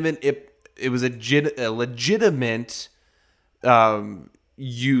legitimate. It was a legitimate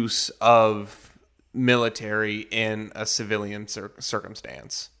use of military in a civilian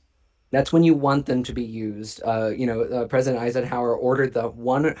circumstance. That's when you want them to be used. President Eisenhower ordered the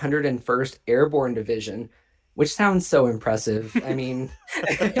 101st Airborne Division, which sounds so impressive. I mean,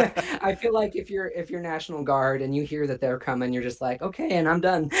 I feel like if you're National Guard and you hear that they're coming, you're just like, okay, and I'm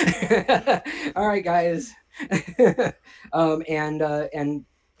done. All right, guys. And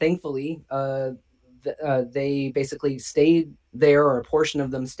thankfully, they basically stayed there, or a portion of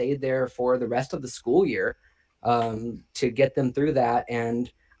them stayed there for the rest of the school year, to get them through that.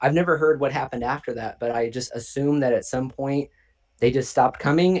 And I've never heard what happened after that, but I just assume that at some point they just stopped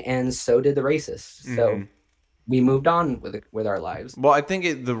coming, and so did the racists. Mm-hmm. So we moved on with our lives. Well, I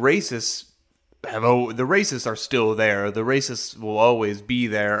think the racists are still there. The racists will always be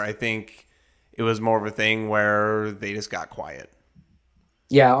there. I think it was more of a thing where they just got quiet.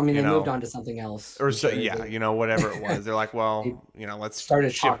 Yeah, I mean, they moved on to something else. Or so, whatever it was. They're like, well, let's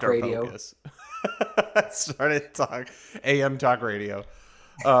shift our focus. Started AM talk radio.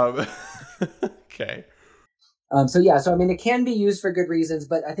 Okay. So I mean, it can be used for good reasons,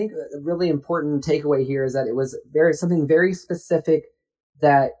 but I think a really important takeaway here is that it was something very specific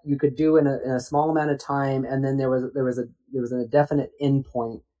that you could do in a small amount of time, and then there was a definite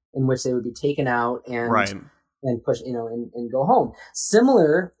endpoint in which they would be taken out and push, and go home.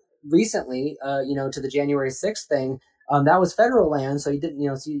 Similar recently, to the January 6th thing, That was federal land, so you didn't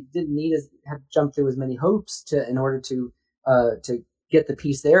need to have jumped through as many hoops in order to get the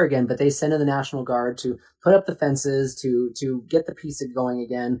peace there again. But they sent in the National Guard to put up the fences to get the peace going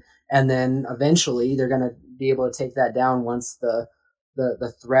again, and then eventually they're going to be able to take that down once the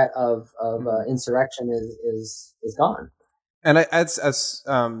threat of insurrection is gone. And as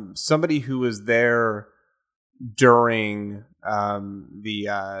somebody who was there during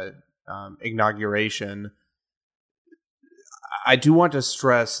the inauguration, I do want to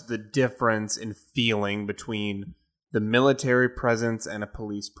stress the difference in feeling between the military presence and a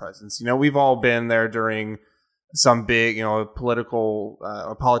police presence. You know, we've all been there during some big, political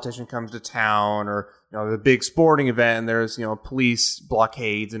a politician comes to town, or the big sporting event, and there's police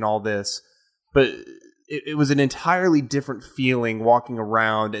blockades and all this. But it was an entirely different feeling walking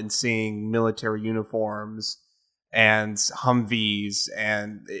around and seeing military uniforms and Humvees,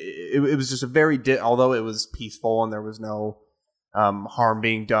 and it was just a very although it was peaceful and there was no harm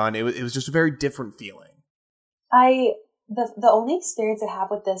being done, it was just a very different feeling. The only experience I have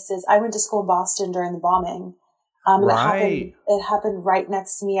with this is I went to school in Boston during the bombing. Right. It happened right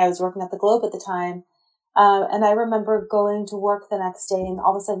next to me. I was working at the Globe at the time. And I remember going to work the next day, and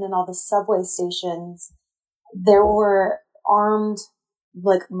all of a sudden in all the subway stations, there were armed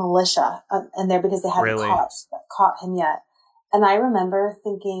militia in there because they hadn't caught him yet. And I remember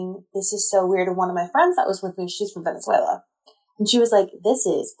thinking, this is so weird. And one of my friends that was with me, she's from Venezuela. And she was like, this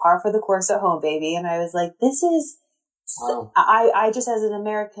is par for the course at home, baby. And I was like, this is, wow. I just as an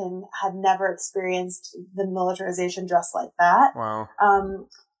American had never experienced the militarization just like that. Wow.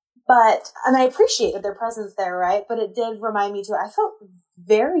 And I appreciated their presence there, right? But it did remind me too, I felt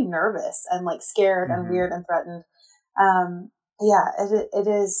very nervous and scared and weird and threatened. It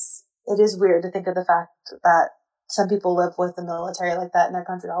is weird to think of the fact that some people live with the military like that in their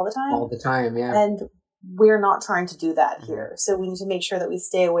country all the time. All the time, yeah. And we're not trying to do that here. So we need to make sure that we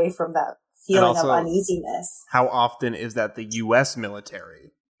stay away from that feeling of uneasiness. How often is that the U.S.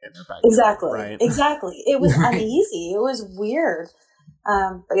 military in their backyard? Exactly. Right? Exactly. It was uneasy. It was weird.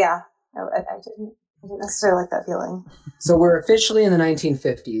 But yeah, I didn't necessarily like that feeling. So we're officially in the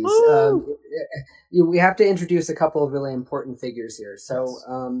 1950s. We have to introduce a couple of really important figures here. So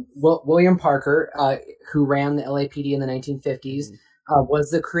William Parker, who ran the LAPD in the 1950s, was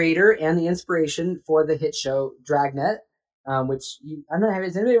the creator and the inspiration for the hit show Dragnet, which I don't know.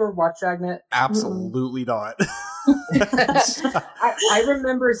 Has anybody ever watched Dragnet? Absolutely not. I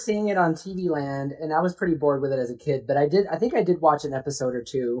remember seeing it on TV Land, and I was pretty bored with it as a kid. But I think I did watch an episode or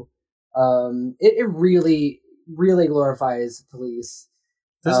two. It really, really glorifies police.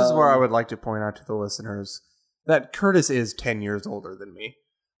 This is where I would like to point out to the listeners that Curtis is 10 years older than me.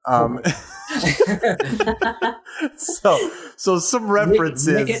 So some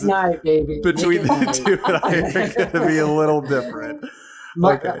references Nick at night, baby. between the two and I are going to be a little different.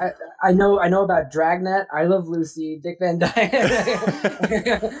 Okay. I know about Dragnet, I Love Lucy, Dick Van Dyke.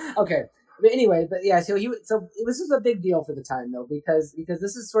 Okay. But anyway, so this is a big deal for the time though, because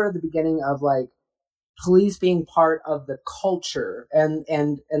this is sort of the beginning of police being part of the culture and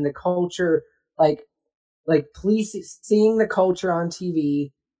the culture, like police seeing the culture on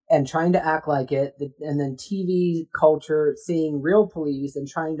TV and trying to act like it, and then TV culture seeing real police and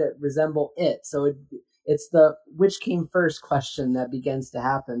trying to resemble it. So it's the which came first question that begins to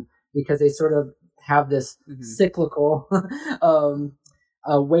happen, because they sort of have this cyclical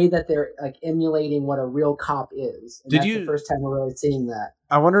way that they're emulating what a real cop is. And that's the first time we're really seeing that.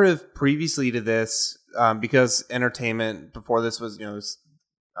 I wonder if previously to this, because entertainment before this was,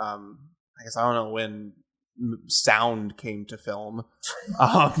 I guess I don't know when sound came to film,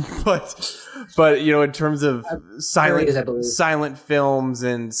 but in terms of silent films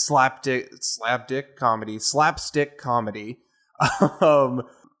and slapstick comedy,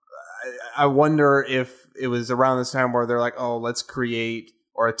 I wonder if it was around this time where they're like, oh, let's create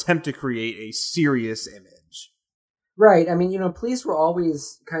or attempt to create a serious image. Right. I mean, police were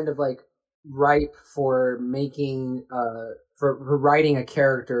always kind of ripe for making for writing a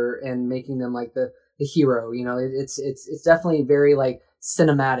character and making them the hero. It's definitely very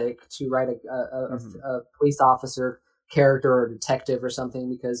cinematic to write a police officer character or detective or something,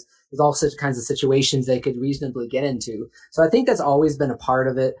 because there's all such kinds of situations they could reasonably get into. So I think that's always been a part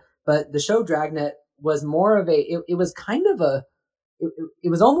of it. But the show Dragnet was more of it was kind of it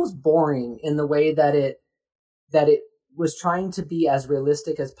was almost boring in the way that it was trying to be as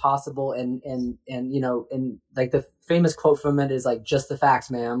realistic as possible, and the famous quote from it is just the facts,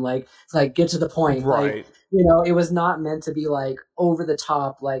 ma'am. It's get to the point. Right. It was not meant to be over the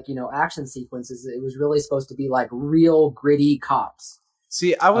top action sequences. It was really supposed to be real gritty cops.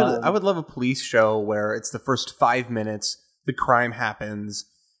 See, I would love a police show where it's the first 5 minutes, the crime happens,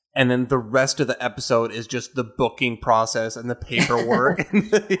 and then the rest of the episode is just the booking process and the paperwork.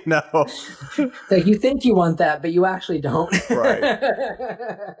 Like you think you want that, but you actually don't. Right.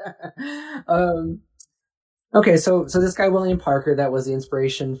 Okay, so this guy William Parker, that was the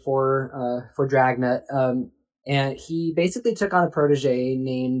inspiration for Dragnet, and he basically took on a protege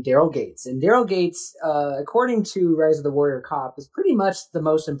named Daryl Gates. And Daryl Gates, according to Rise of the Warrior Cop, is pretty much the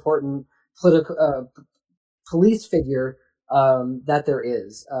most important police figure that there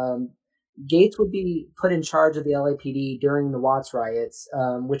is. Gates would be put in charge of the LAPD during the Watts riots,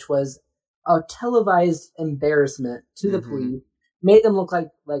 which was a televised embarrassment to the police, made them look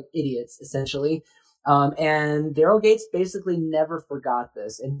like idiots, essentially. And Daryl Gates basically never forgot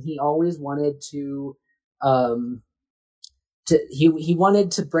this, and he always wanted to he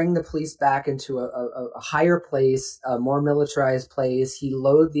wanted to bring the police back into a higher place, a more militarized place. He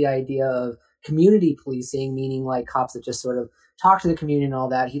loathed the idea of community policing, meaning like cops that just sort of talk to the community and all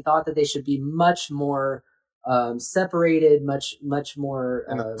that. He thought that they should be much more separated, much more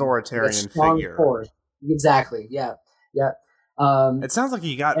an authoritarian figure. Force. Exactly. Yeah. It sounds like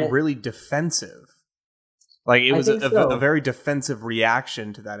he got really defensive. Like it was a very defensive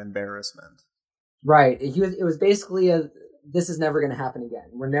reaction to that embarrassment. Right. It was basically this is never going to happen again.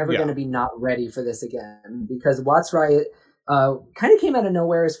 We're never going to be not ready for this again, because Watts riot kind of came out of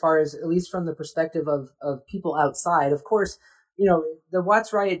nowhere, as far as, at least from the perspective of people outside. Of course, the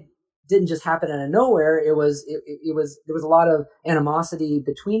Watts riot didn't just happen out of nowhere. There was a lot of animosity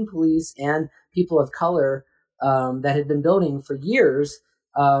between police and people of color that had been building for years.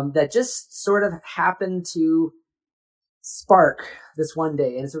 That just sort of happened to spark this one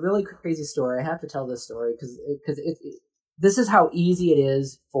day. And it's a really crazy story. I have to tell this story because this is how easy it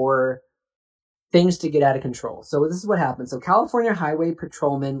is for things to get out of control. So this is what happened. So California Highway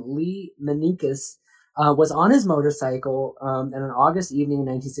Patrolman Lee Meneikis was on his motorcycle on an August evening in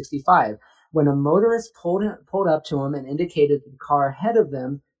 1965 when a motorist pulled up to him and indicated that the car ahead of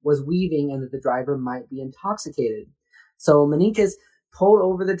them was weaving and that the driver might be intoxicated. So Meneikis pulled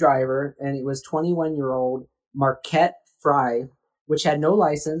over the driver, and it was 21-year-old Marquette Fry, which had no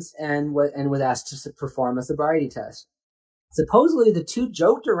license and was asked to perform a sobriety test. Supposedly, the two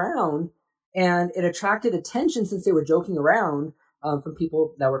joked around, and it attracted attention since they were joking around from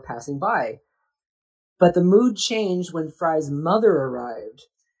people that were passing by. But the mood changed when Fry's mother arrived.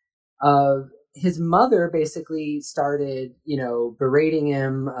 His mother basically started, berating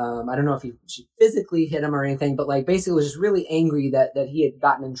him. I don't know if she physically hit him or anything, but basically was just really angry that he had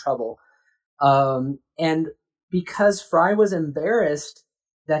gotten in trouble. And because Fry was embarrassed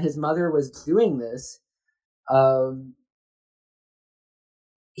that his mother was doing this,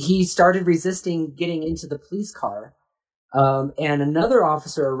 he started resisting getting into the police car. And another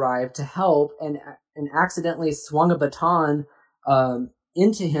officer arrived to help and accidentally swung a baton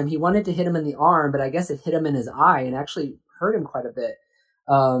into him. He wanted to hit him in the arm, but I guess it hit him in his eye and actually hurt him quite a bit.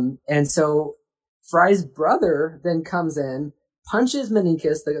 And so Fry's brother then comes in, punches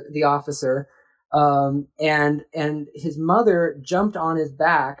Meneikis, the officer, and his mother jumped on his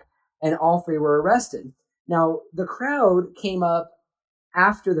back, and all three were arrested. Now, the crowd came up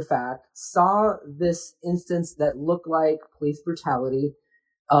after the fact, saw this instance that looked like police brutality,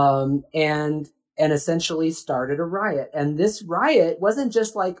 and essentially started a riot. And this riot wasn't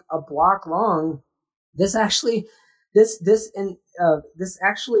just like a block long. This actually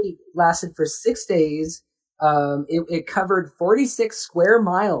lasted for 6 days. It covered 46 square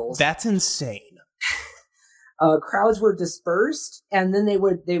miles. That's insane. Crowds were dispersed, and then they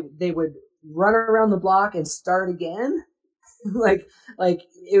would run around the block and start again.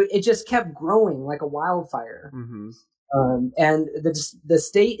 It just kept growing like a wildfire. Mm-hmm. And the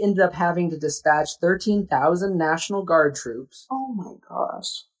state ended up having to dispatch 13,000 National Guard troops. Oh my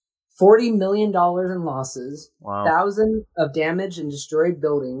gosh. $40 million in losses. Wow. 1,000 of damaged and destroyed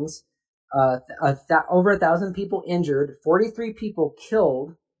buildings. Over 1,000 people injured. 43 people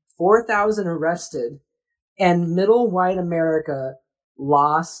killed. 4,000 arrested. And middle white America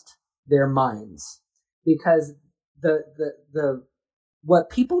lost their minds, because the what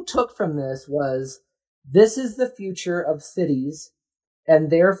people took from this was, this is the future of cities, and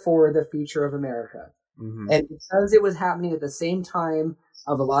therefore the future of America. Mm-hmm. And because it was happening at the same time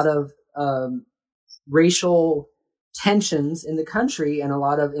of a lot of racial tensions in the country and a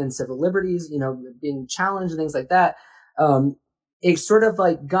lot of civil liberties, being challenged and things like that, it sort of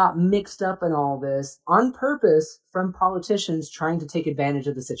got mixed up in all this on purpose from politicians trying to take advantage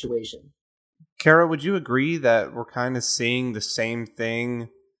of the situation. Kara, would you agree that we're kind of seeing the same thing,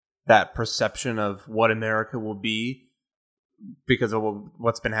 that perception of what America will be, because of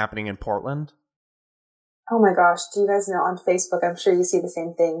what's been happening in Portland? Oh my gosh, do you guys know on Facebook, I'm sure you see the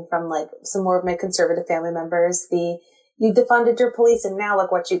same thing from like some more of my conservative family members, you defunded your police and now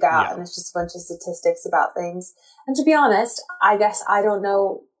look what you got. Yeah. And it's just a bunch of statistics about things. And to be honest, I guess I don't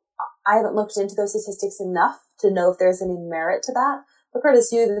know, I haven't looked into those statistics enough to know if there's any merit to that. But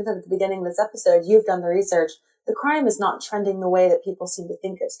Curtis, you even said at the beginning of this episode, you've done the research. The crime is not trending the way that people seem to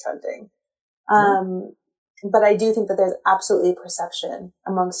think it's trending. But I do think that there's absolutely a perception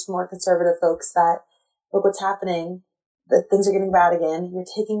amongst more conservative folks that, look what's happening, that things are getting bad again, you're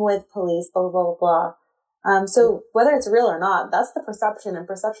taking away the police, blah, blah, blah, blah. So whether it's real or not, that's the perception, and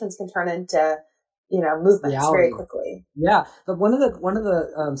perceptions can turn into, movements reality. Very quickly. Yeah. But one of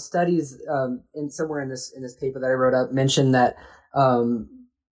the studies, somewhere in this paper that I wrote up mentioned that,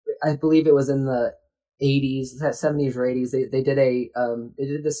 I believe it was in the 80s, 70s or 80s, they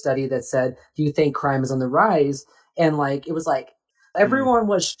did this study that said, do you think crime is on the rise? And it was everyone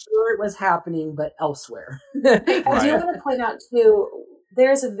was sure it was happening, but elsewhere. I do want to point out too,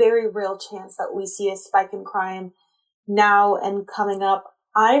 there's a very real chance that we see a spike in crime now and coming up.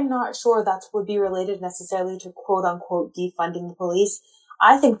 I'm not sure that would be related necessarily to quote unquote defunding the police.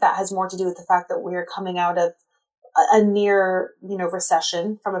 I think that has more to do with the fact that we're coming out of a near,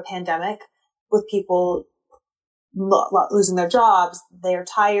 recession from a pandemic with people losing their jobs. They're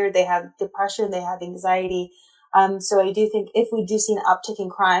tired. They have depression. They have anxiety. So I do think if we do see an uptick in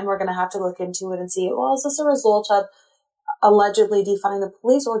crime, we're going to have to look into it and see, well, is this a result of allegedly defunding the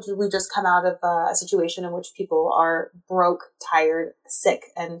police, or did we just come out of a situation in which people are broke, tired, sick,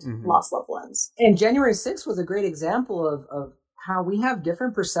 and lost loved ones? And January 6th was a great example of how we have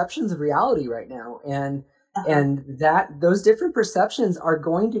different perceptions of reality right now. And those different perceptions are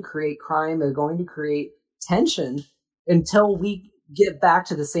going to create crime, they're going to create tension until we get back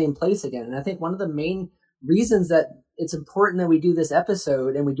to the same place again. And I think one of the main reasons that it's important that we do this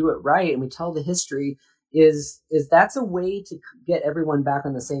episode and we do it right and we tell the history is that's a way to get everyone back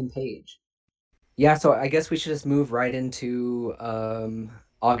on the same page. Yeah, so I guess we should just move right into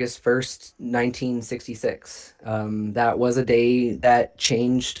August 1st, 1966. That was a day that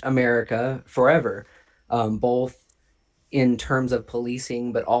changed America forever, both in terms of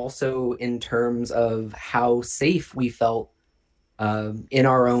policing, but also in terms of how safe we felt in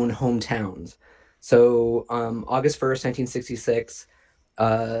our own hometowns. So August 1st, 1966,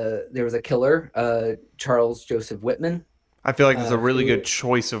 there was a killer, Charles Joseph Whitman. I feel like it's a really good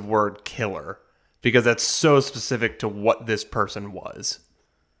choice of word, killer, because that's so specific to what this person was.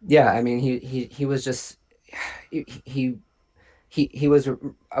 Yeah, I mean, he was just he was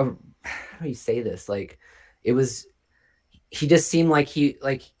how do you say this? He just seemed like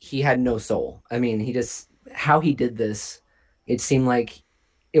he had no soul. I mean, how he did this, it seemed like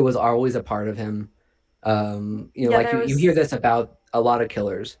it was always a part of him. You hear this about a lot of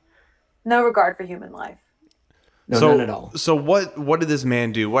killers. No regard for human life. No, none at all. So what did this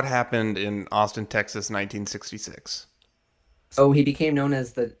man do? What happened in Austin, Texas, 1966? So he became known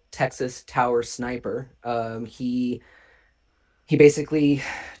as the Texas Tower Sniper. He basically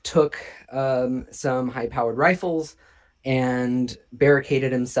took some high-powered rifles and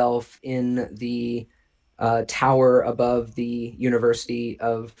barricaded himself in the tower above the University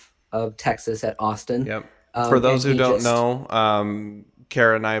of Texas at Austin. Yep. For those who don't know,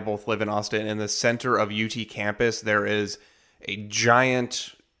 Kara and I both live in Austin. In the center of UT campus, there is a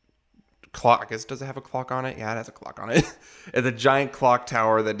giant clock. I guess, does it have a clock on it? Yeah, it has a clock on it. It's a giant clock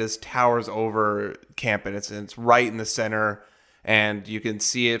tower that just towers over campus. It's right in the center, and you can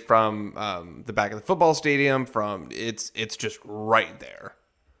see it from the back of the football stadium. It's just right there.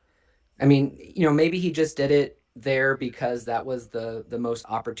 I mean, maybe he just did it there because that was the most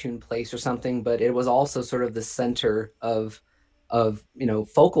opportune place or something, but it was also sort of the center of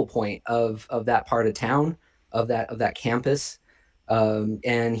focal point of that part of town, of that campus.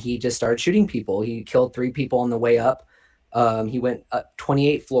 And he just started shooting people. He killed 3 people on the way up. He went up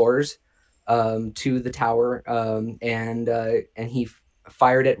 28 floors to the tower, and he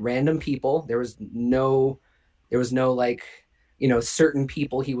fired at random people. There was no certain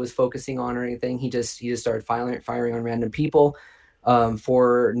people he was focusing on or anything. He just started firing on random people.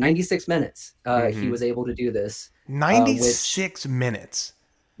 For 96 minutes, he was able to do this. 96 minutes.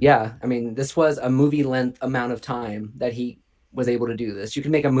 Yeah, I mean, this was a movie length amount of time that he was able to do this. You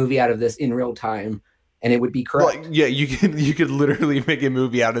can make a movie out of this in real time, and it would be correct. Well, yeah, you could literally make a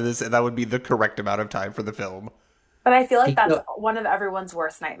movie out of this, and that would be the correct amount of time for the film. But I feel like that's one of everyone's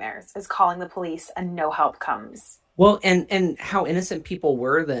worst nightmares, is calling the police and no help comes. Well, and how innocent people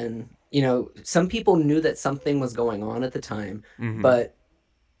were then. Some people knew that something was going on at the time, but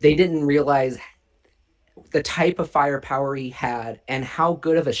they didn't realize the type of firepower he had and how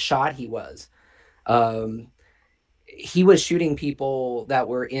good of a shot he was. He was shooting people that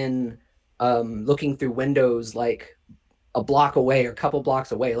were in looking through windows like a block away or a couple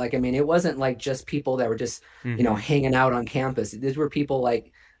blocks away. Like, I mean, it wasn't like just people that were just, you know, hanging out on campus. These were people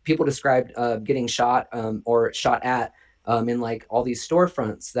like people described getting shot or shot at in like all these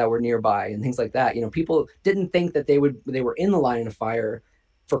storefronts that were nearby and things like that. You know, people didn't think that they were in the line of fire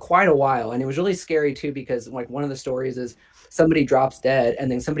for quite a while. And it was really scary too, because like one of the stories is somebody drops dead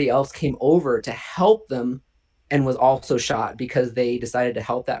and then somebody else came over to help them and was also shot because they decided to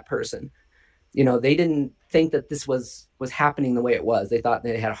help that person. You know, they didn't think that this was happening the way it was. They thought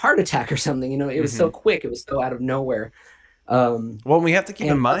they had a heart attack or something. You know, it was so quick. It was so out of nowhere. Well, we have to keep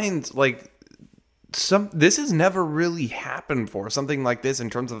in mind, like, this has never really happened for something like this in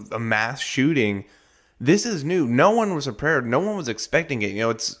terms of a mass shooting. This is new. No one was prepared. No one was expecting it. You know,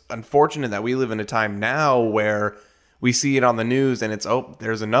 it's unfortunate that we live in a time now where we see it on the news and it's, oh,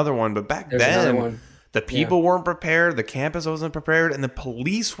 there's another one. But back then, the people weren't prepared, the campus wasn't prepared, and the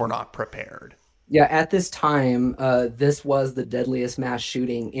police were not prepared. Yeah, at this time, this was the deadliest mass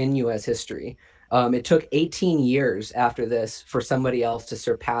shooting in U.S. history. It took 18 years after this for somebody else to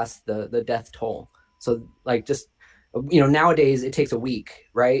surpass the death toll. So, like, just, you know, nowadays it takes a week,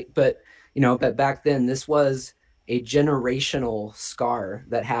 right? But, you know, but back then this was a generational scar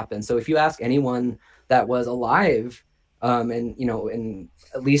that happened. So if you ask anyone that was alive and, you know, and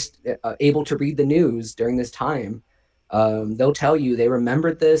at least able to read the news during this time, they'll tell you they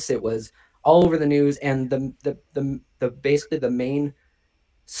remembered this. It was all over the news. And the basically the main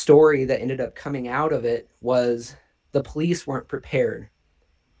story that ended up coming out of it was the police weren't prepared.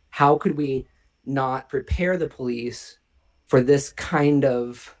 How could we not prepare the police for this kind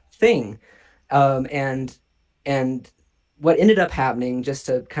of thing? And what ended up happening, just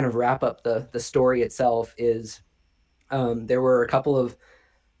to kind of wrap up the story itself, is there were a couple of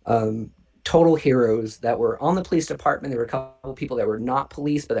total heroes that were on the police department. There were a couple of people that were not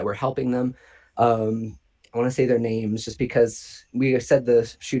police, but that were helping them. I want to say their names just because we said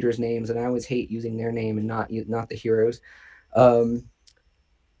the shooters' names, and I always hate using their name and not the heroes.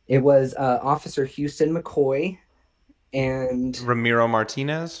 It was Officer Houston McCoy and Ramiro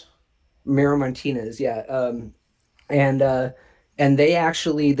Martinez. Yeah. And they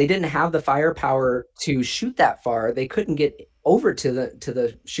didn't have the firepower to shoot that far. They couldn't get over to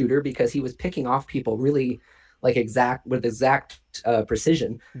the shooter because he was picking off people really like exact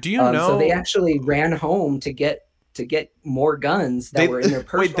precision. Do you know? So they actually ran home to get more guns that were in their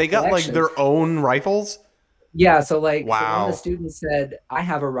personal Wait, they got like their own rifles? Yeah, so like wow. So one of the students said, "I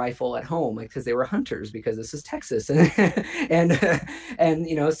have a rifle at home," like because they were hunters because this is Texas, and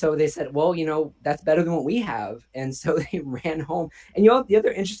you know, so they said, "Well, you know, that's better than what we have," and so they ran home. And you know, the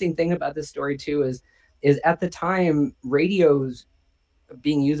other interesting thing about this story too is at the time radios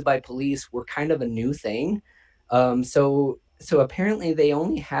being used by police were kind of a new thing. So apparently they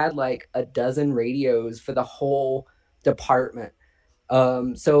only had like a dozen radios for the whole department.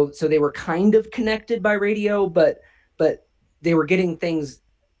 So they were kind of connected by radio, but they were getting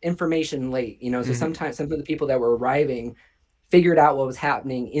information late, you know, so sometimes some of the people that were arriving figured out what was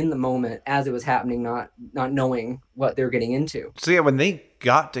happening in the moment as it was happening, not knowing what they were getting into. So yeah, when they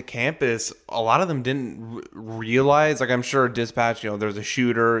got to campus, a lot of them didn't realize, like I'm sure dispatch, you know, there's a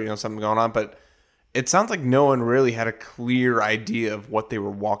shooter, you know, something going on, but it sounds like no one really had a clear idea of what they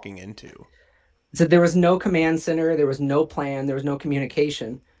were walking into. So there was no command center, there was no plan, there was no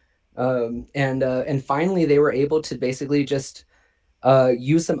communication. And finally they were able to basically just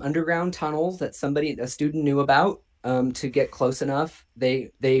use some underground tunnels that a student knew about to get close enough.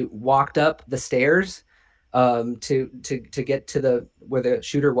 They walked up the stairs to get to where the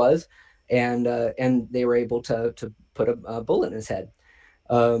shooter was, and they were able to put a bullet in his head.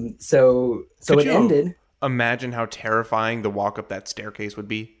 So it ended. Imagine how terrifying the walk up that staircase would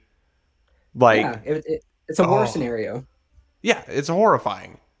be. Like, yeah, it's a war scenario. Yeah, it's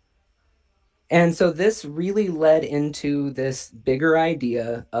horrifying. And so this really led into this bigger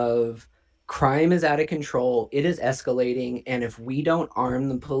idea of crime is out of control. It is escalating. And if we don't arm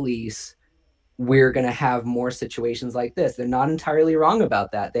the police, we're going to have more situations like this. They're not entirely wrong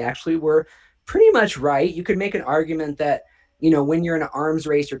about that. They actually were pretty much right. You could make an argument that, you know, when you're in an arms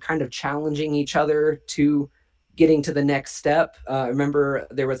race, you're kind of challenging each other to getting to the next step. I remember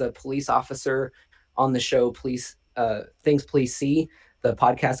there was a police officer on the show, Things Police See, the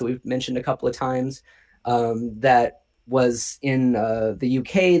podcast that we've mentioned a couple of times, that was in the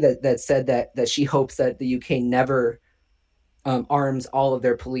UK that said that she hopes that the UK never arms all of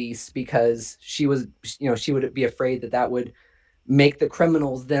their police because she would be afraid that would make the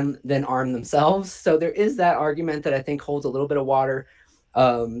criminals then arm themselves. So there is that argument that I think holds a little bit of water.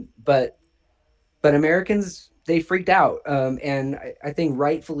 But Americans, they freaked out. And I think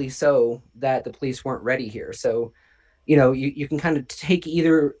rightfully so that the police weren't ready here. So, you can kind of take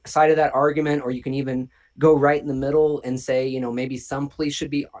either side of that argument, or you can even go right in the middle and say, maybe some police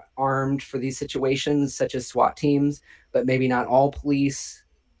should be armed for these situations, such as SWAT teams, but maybe not all police.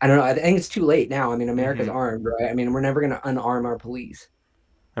 I don't know. I think it's too late now. I mean, America's armed, right? I mean, we're never going to unarm our police.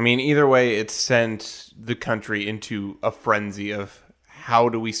 I mean, either way, it's sent the country into a frenzy of how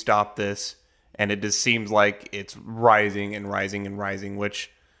do we stop this? And it just seems like it's rising and rising and rising,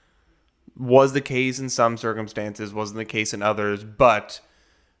 which was the case in some circumstances, wasn't the case in others. But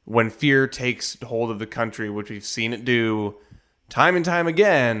when fear takes hold of the country, which we've seen it do time and time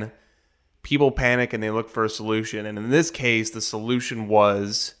again, people panic and they look for a solution. And in this case, the solution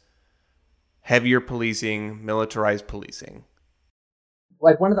was heavier policing, militarized policing.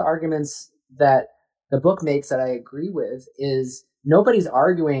 Like, one of the arguments that the book makes that I agree with is nobody's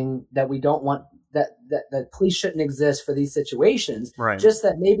arguing that we don't want that police shouldn't exist for these situations. Right. Just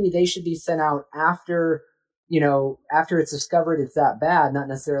that maybe they should be sent out after it's discovered it's that bad, not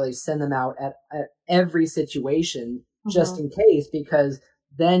necessarily send them out at every situation just in case, because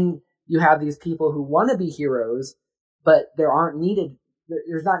then you have these people who want to be heroes, but there's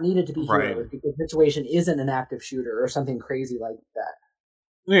not needed to be heroes because the situation isn't an active shooter or something crazy like that.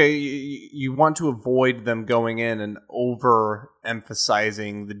 Yeah, you want to avoid them going in and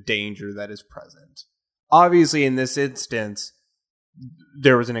overemphasizing the danger that is present. Obviously, in this instance,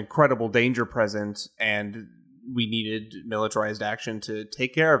 there was an incredible danger present, and we needed militarized action to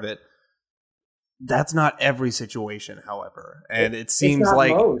take care of it. That's not every situation, however. And it seems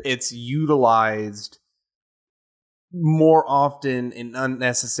like it's utilized more often in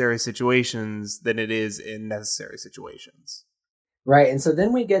unnecessary situations than it is in necessary situations. Right, and so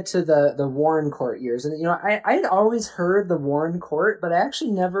then we get to the Warren Court years. And, I'd always heard the Warren Court, but I actually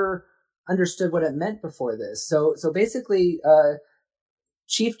never understood what it meant before this. So basically,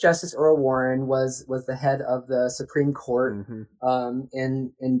 Chief Justice Earl Warren was the head of the Supreme Court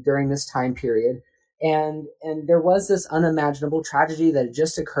in during this time period. And there was this unimaginable tragedy that had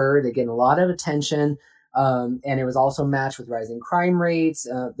just occurred. It gained a lot of attention, and it was also matched with rising crime rates.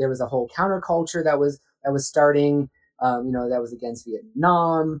 There was a whole counterculture that was starting. That was against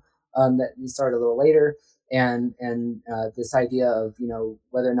Vietnam, that we started a little later, and this idea of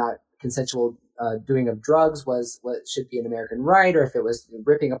whether or not consensual doing of drugs was what should be an American right, or if it was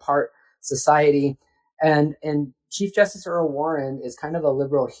ripping apart society. And Chief Justice Earl Warren is kind of a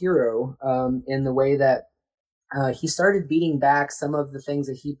liberal hero in the way that he started beating back some of the things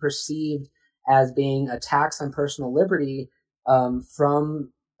that he perceived as being attacks on personal liberty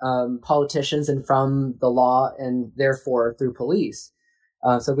from politicians and from the law, and therefore through police.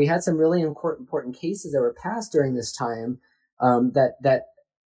 So we had some really important cases that were passed during this time that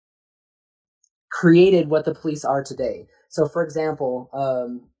created what the police are today. So, for example,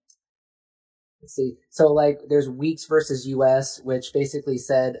 let's see. So, like, there's Weeks versus U.S., which basically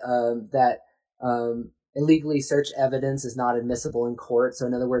said that illegally searched evidence is not admissible in court. So,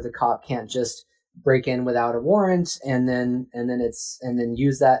 in other words, a cop can't just break in without a warrant and then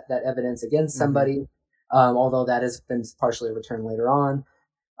use that evidence against somebody. Although that has been partially returned later on.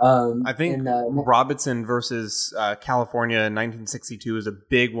 I think Robinson versus California in 1962 is a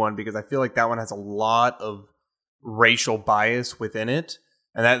big one, because I feel like that one has a lot of racial bias within it.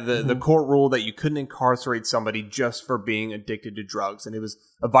 And that the court ruled that you couldn't incarcerate somebody just for being addicted to drugs, and it was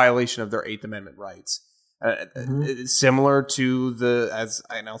a violation of their Eighth Amendment rights. Similar to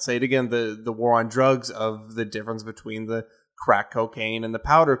and I'll say it again, the war on drugs, of the difference between the crack cocaine and the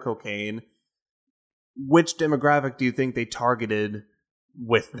powder cocaine. Which demographic do you think they targeted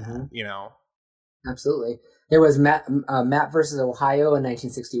with that? Absolutely. There was Matt versus Ohio in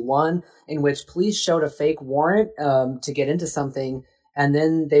 1961, in which police showed a fake warrant to get into something, and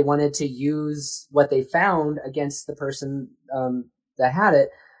then they wanted to use what they found against the person that had it.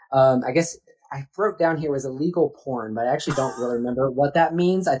 I guess I wrote down here was illegal porn, but I actually don't really remember what that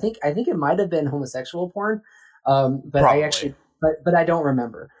means. I think it might have been homosexual porn, but Probably. but I don't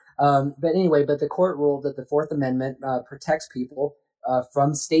remember. But anyway, the court ruled that the Fourth Amendment protects people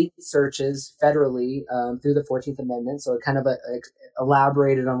from state searches federally through the 14th Amendment. So it kind of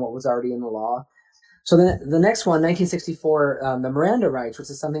elaborated on what was already in the law. So the next one, 1964, the Miranda rights, which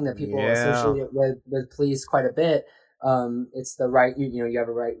is something that people associate with police quite a bit. It's the right, you have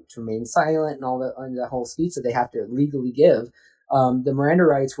a right to remain silent and all the whole speech that they have to legally give. The Miranda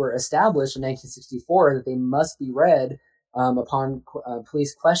rights were established in 1964 that they must be read upon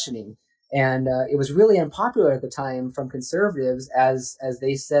police questioning. And it was really unpopular at the time from conservatives, as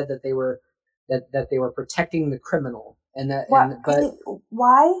they said that they were protecting the criminal, and that.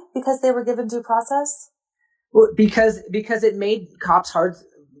 Why? Because they were given due process. Because it made cops'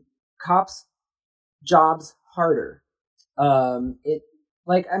 jobs harder. It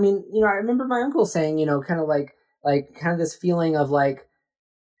like I mean, you know, I remember my uncle saying, you know, kind of this feeling of like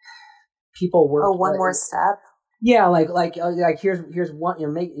people work. One more step. Yeah, like here's one.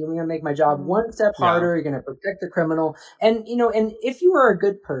 You're gonna make my job one step harder. You're gonna protect the criminal, and you know, and if you are a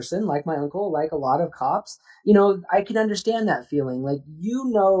good person, like my uncle, like a lot of cops, you know, I can understand that feeling. Like, you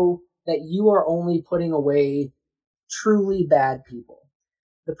know that you are only putting away truly bad people.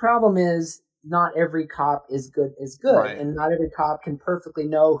 The problem is not every cop is good, right. And not every cop can perfectly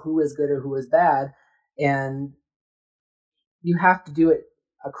know who is good or who is bad, and you have to do it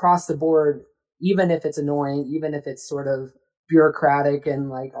across the board. Even if it's annoying, even if it's sort of bureaucratic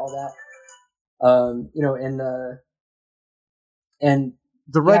and like all that, you know, and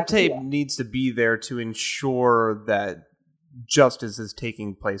the red tape needs to be there to ensure that justice is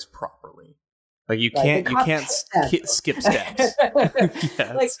taking place properly. Like you can't skip steps. Yes.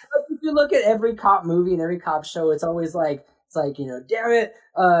 Like if you look at every cop movie and every cop show, it's always like you know, damn it,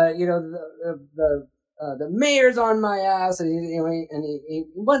 you know, the mayor's on my ass, and he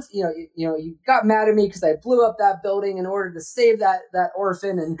once he got mad at me because I blew up that building in order to save that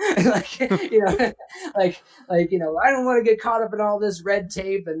orphan, and like you know like you know, I don't want to get caught up in all this red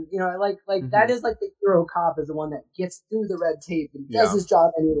tape, and you know like that is like the hero cop is the one that gets through the red tape and does his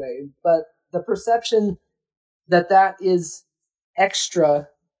job anyway. But the perception that is extra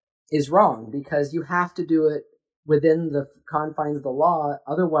is wrong, because you have to do it within the confines of the law.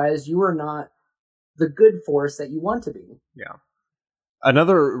 Otherwise, you are not the good force that you want to be. Yeah.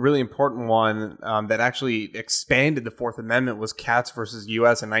 Another really important one that actually expanded the Fourth Amendment was Katz versus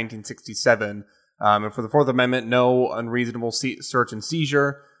U.S. in 1967. And for the Fourth Amendment, no unreasonable search and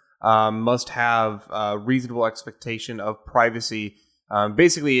seizure, must have a reasonable expectation of privacy.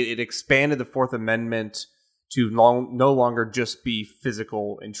 Basically, it expanded the Fourth Amendment to no longer just be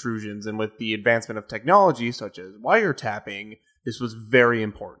physical intrusions. And with the advancement of technology, such as wiretapping, this was very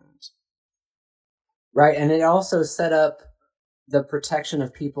important. Right, and it also set up the protection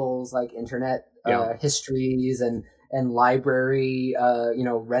of people's like internet histories and library, you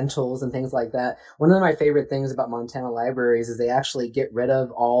know, rentals and things like that. One of my favorite things about Montana libraries is they actually get rid of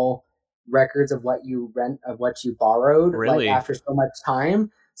all records of what you borrowed, really? Like, after so much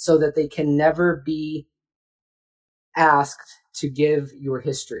time, so that they can never be asked to give your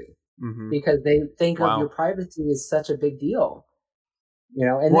history, because they think of your privacy as such a big deal. You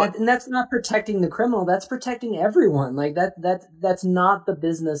know, and that's not protecting the criminal. That's protecting everyone. Like that's not the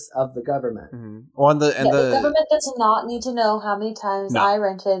business of the government. Mm-hmm. Well, the government does not need to know how many times I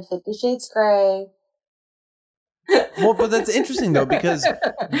rented 50 Shades Grey. Well, but that's interesting though, because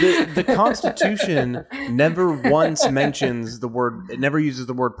the Constitution never once mentions the word. It never uses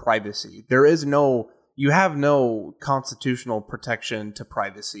the word privacy. You have no constitutional protection to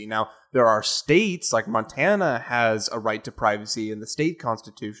privacy. Now, there are states, like Montana has a right to privacy in the state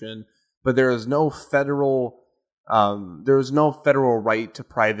constitution, but there is no federal right to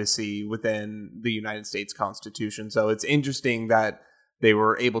privacy within the United States Constitution. So it's interesting that they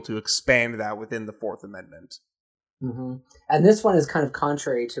were able to expand that within the Fourth Amendment. Mm-hmm. And this one is kind of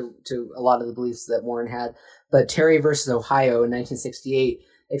contrary to a lot of the beliefs that Warren had. But Terry versus Ohio in 1968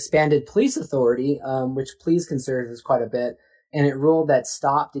 expanded police authority, which pleased conservatives quite a bit, and it ruled that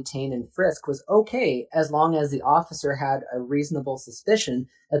stop, detain, and frisk was okay as long as the officer had a reasonable suspicion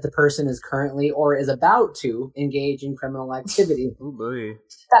that the person is currently or is about to engage in criminal activity. Oh boy.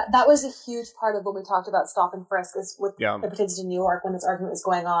 That was a huge part of when we talked about stop and frisk is with the petitions in New York when this argument was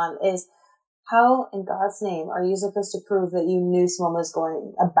going on, is how in God's name are you supposed to prove that you knew someone was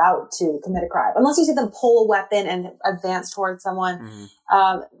about to commit a crime? Unless you see them pull a weapon and advance towards someone.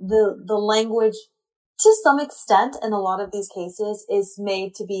 The language, to some extent, in a lot of these cases, is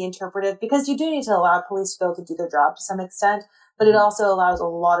made to be interpretive, because you do need to allow police to be able to do their job to some extent, but it also allows a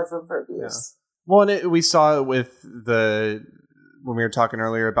lot of room for abuse. Yeah. Well, and we saw it with when we were talking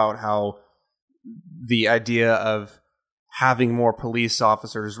earlier about how the idea of having more police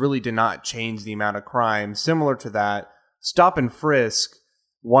officers really did not change the amount of crime. Similar to that, stop and frisk,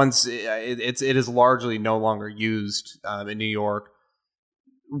 once it is largely no longer used in New York.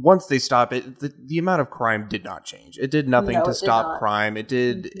 Once they stop it, the amount of crime did not change. It did nothing to stop crime. It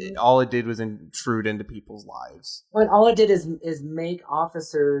did all it did was intrude into people's lives. Well, all it did is make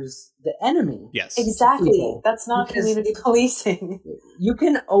officers the enemy. Yes, exactly. That's not community policing. You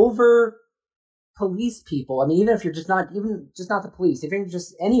can over police people, I mean, even if you're just not the police, if you're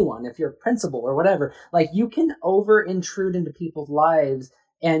just anyone, if you're a principal or whatever, like you can over intrude into people's lives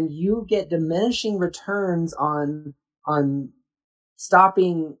and you get diminishing returns on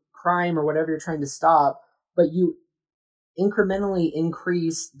stopping crime or whatever you're trying to stop, but you incrementally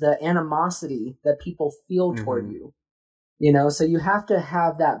increase the animosity that people feel toward you. You know, so you have to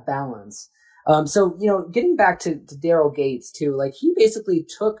have that balance. So, you know, getting back to Daryl Gates too, like he basically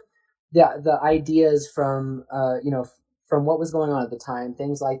took the ideas from, you know, from what was going on at the time,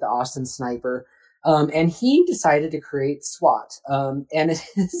 things like the Austin Sniper, and he decided to create SWAT. And it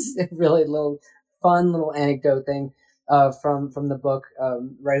is a really fun little anecdote thing, from the book,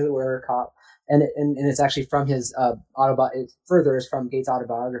 Rise of the Warrior Cop. And it's actually from his, it further is from Gates'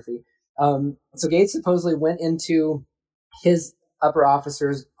 autobiography. So Gates supposedly went into his upper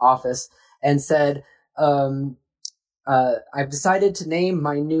officer's office and said, I've decided to name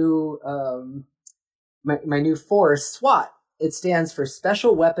my new my new force SWAT. It stands for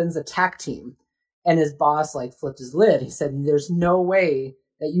Special Weapons Attack Team. And his boss like flipped his lid. He said, there's no way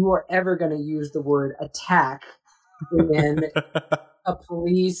that you are ever going to use the word attack in a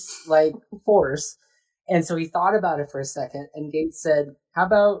police like force. And so he thought about it for a second, and Gates said, how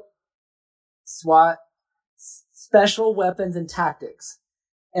about SWAT, Special Weapons and Tactics?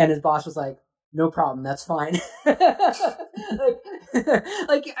 And his boss was like, no problem, that's fine. I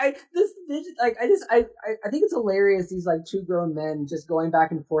think it's hilarious, these like two grown men just going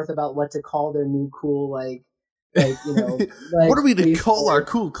back and forth about what to call their new cool like you know, like, what are we to call our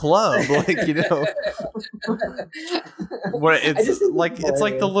cool club? Like, you know, what it's like, it's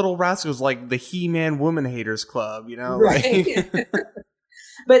like the Little Rascals, like the He-Man Woman Haters Club, you know, right?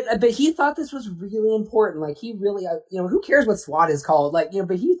 But he thought this was really important. Like he really, you know, who cares what SWAT is called? Like, you know,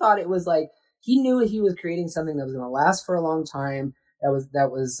 but he thought it was like, he knew he was creating something that was going to last for a long time. That was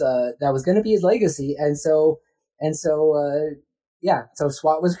going to be his legacy. So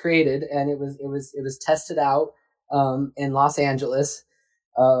SWAT was created, and it was tested out in Los Angeles,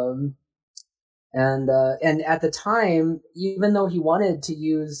 and at the time, even though he wanted to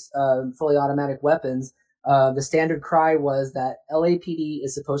use fully automatic weapons, the standard cry was that LAPD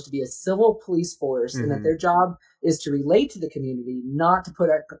is supposed to be a civil police force, and that their job is to relate to the community, not to put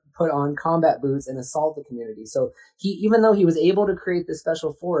on combat boots and assault the community. So even though he was able to create this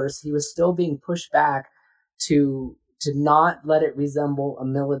special force, he was still being pushed back to not let it resemble a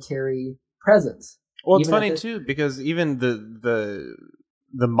military presence. Well, it's funny too, because even the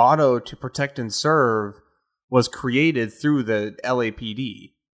motto to protect and serve was created through the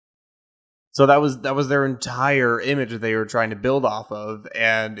LAPD. So that was their entire image that they were trying to build off of,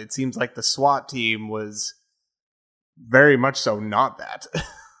 and it seems like the SWAT team was very much so not that.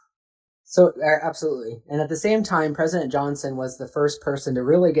 So absolutely, and at the same time, President Johnson was the first person to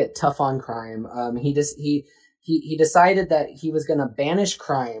really get tough on crime. He decided that he was going to banish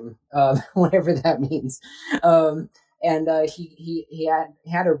crime, whatever that means, and he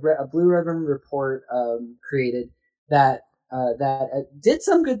had a Blue Ribbon report created that did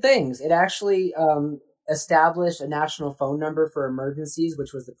some good things. It actually established a national phone number for emergencies,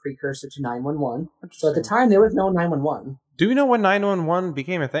 which was the precursor to 911. So at the time, there was no 911. Do we know when 911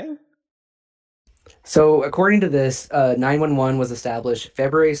 became a thing? So according to this, 911 was established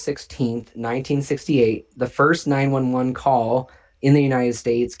February 16th, 1968. The first 911 call in the United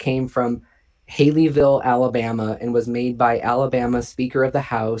States came from Haleyville, Alabama, and was made by Alabama Speaker of the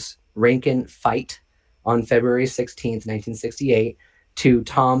House, Rankin Fite, on February 16th, 1968, to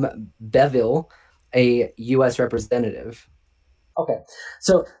Tom Beville, a U.S. representative. Okay,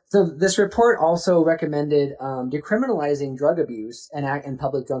 so this report also recommended decriminalizing drug abuse and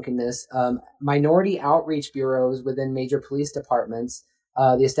public drunkenness, minority outreach bureaus within major police departments,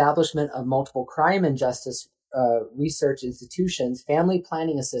 the establishment of multiple crime and justice research institutions, family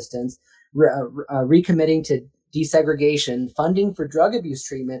planning assistance, recommitting to desegregation, funding for drug abuse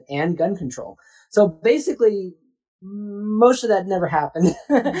treatment, and gun control. So basically, most of that never happened.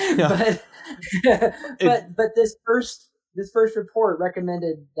 But this first report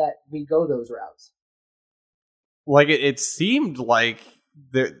recommended that we go those routes. Like it seemed like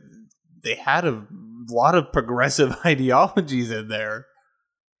they had a lot of progressive ideologies in there.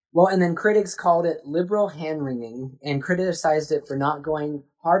 Well, and then critics called it liberal hand-wringing and criticized it for not going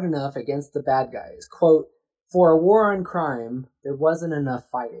hard enough against the bad guys. Quote, for a war on crime, there wasn't enough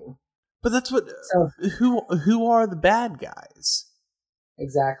fighting. But that's what. So, who are the bad guys?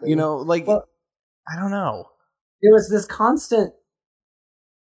 Exactly. You know, like, well, I don't know. There was this constant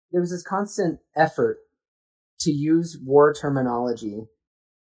effort to use war terminology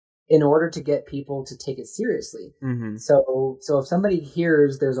in order to get people to take it seriously. Mm-hmm. So if somebody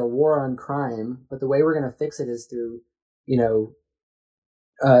hears there's a war on crime, but the way we're going to fix it is through,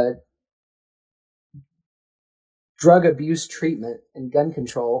 drug abuse treatment and gun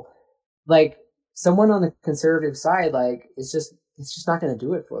control, like someone on the conservative side, like it's just not going to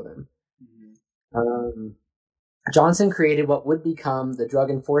do it for them. Mm-hmm. Johnson created what would become the Drug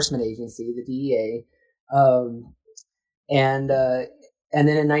Enforcement Agency, the DEA, and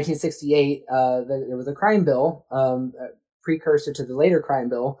then in 1968, there was a crime bill, a precursor to the later crime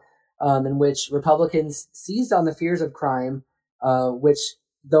bill, in which Republicans seized on the fears of crime, which,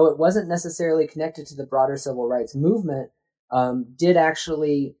 though it wasn't necessarily connected to the broader civil rights movement, did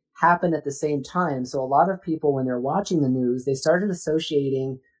actually happen at the same time. So a lot of people, when they're watching the news, they started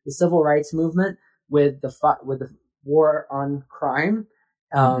associating the civil rights movement with the war on crime,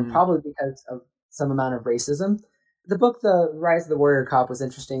 probably because of some amount of racism. The book, The Rise of the Warrior Cop, was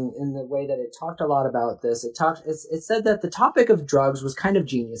interesting in the way that it talked a lot about this. It said that the topic of drugs was kind of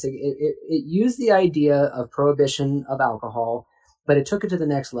genius. It used the idea of prohibition of alcohol, but it took it to the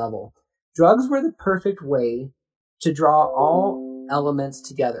next level. Drugs were the perfect way to draw all elements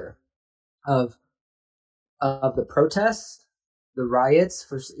together of the protests, the riots,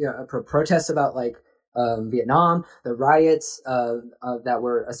 for protests about Vietnam, the riots that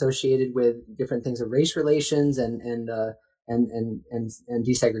were associated with different things of race relations and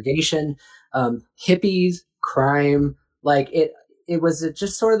desegregation, hippies, crime. It was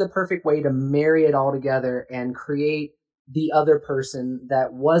just sort of the perfect way to marry it all together and create the other person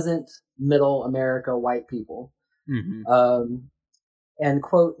that wasn't middle America white people. Mm-hmm. And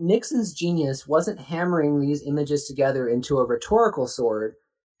quote, Nixon's genius wasn't hammering these images together into a rhetorical sword.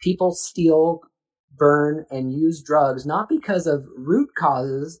 People steal, burn, and use drugs not because of root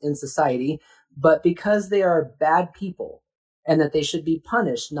causes in society, but because they are bad people and that they should be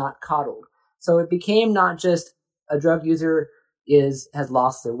punished, not coddled. So it became not just a drug user has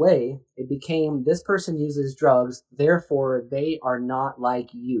lost their way. It became this person uses drugs, therefore they are not like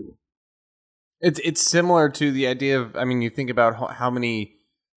you. It's similar to the idea of, you think about how many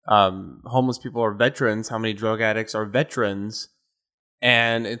homeless people are veterans, how many drug addicts are veterans,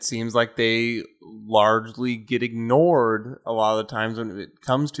 and it seems like they largely get ignored a lot of the times when it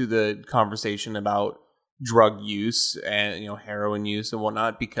comes to the conversation about drug use and heroin use and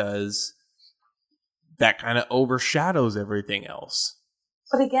whatnot, because that kind of overshadows everything else.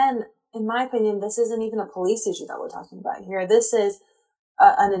 But again, in my opinion, this isn't even a police issue that we're talking about here. This is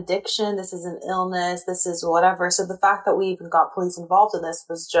an addiction. This is an illness. This is whatever. So the fact that we even got police involved in this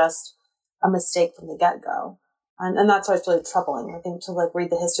was just a mistake from the get-go. And that's why it's really troubling, I think, to read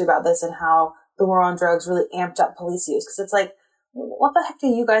the history about this and how the war on drugs really amped up police use. Because it's like, what the heck do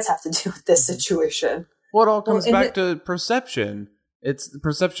you guys have to do with this situation? Well, it all comes back to perception. It's the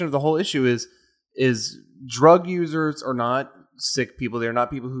perception of the whole issue is drug users are not sick people. They're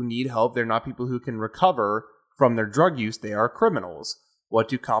not people who need help. They're not people who can recover from their drug use. They are criminals. What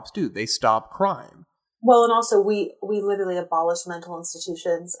do cops do? They stop crime. Well, and also we literally abolished mental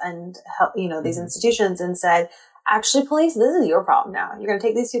institutions and these institutions and said, actually, police, this is your problem now. You're going to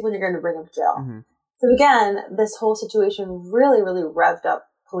take these people and you're going to bring them to jail. Mm-hmm. So again, this whole situation really, really revved up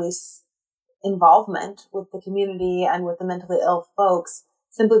police involvement with the community and with the mentally ill folks,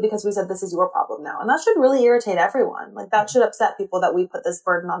 simply because we said, this is your problem now. And that should really irritate everyone. That should upset people that we put this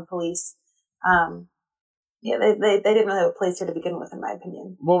burden on police. They didn't really have a place here to begin with, in my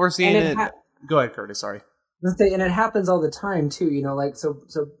opinion. Well, we're seeing it. Go ahead, Curtis. Sorry. And it happens all the time too. So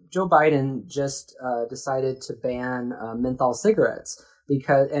Joe Biden just decided to ban menthol cigarettes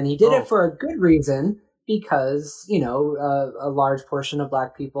and he did it for a good reason, because a large portion of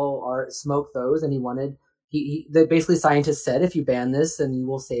Black people smoke those, and basically scientists said, if you ban this, then you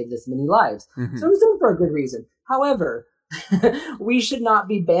will save this many lives. Mm-hmm. So it was done for a good reason. However, we should not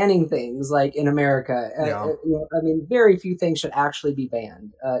be banning things in America. Yeah. Very few things should actually be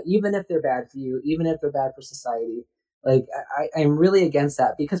banned, even if they're bad for you, even if they're bad for society. I'm really against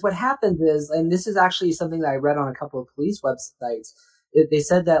that, because what happens is, and this is actually something that I read on a couple of police websites, they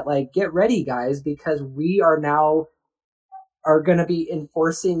said that get ready, guys, because we are going to be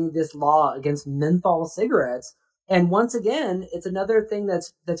enforcing this law against menthol cigarettes. And once again, it's another thing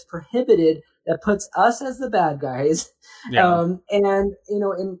that's prohibited, that puts us as the bad guys, yeah. And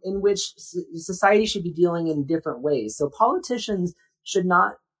in which society should be dealing in different ways. So politicians should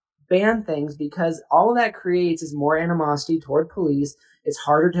not ban things, because all of that creates is more animosity toward police. It's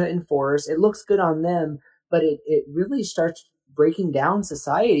harder to enforce. It looks good on them, but it really starts breaking down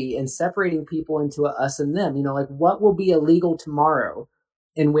society and separating people into us and them. What will be illegal tomorrow,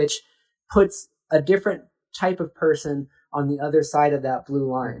 in which puts a different type of person on the other side of that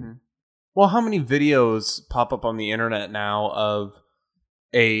blue line. Mm-hmm. Well, how many videos pop up on the internet now of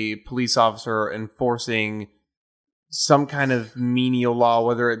a police officer enforcing some kind of menial law,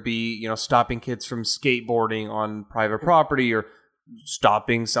 whether it be, stopping kids from skateboarding on private property or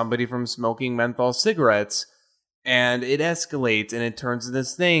stopping somebody from smoking menthol cigarettes, and it escalates and it turns into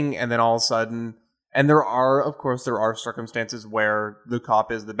this thing, and then all of a sudden, and there are circumstances where the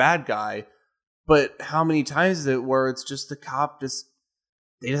cop is the bad guy, but how many times is it where it's just the cop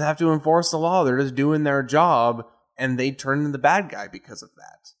they just have to enforce the law, they're just doing their job, and they turn into the bad guy because of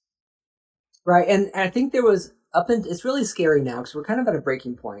that. Right, and I think there was it's really scary now because we're kind of at a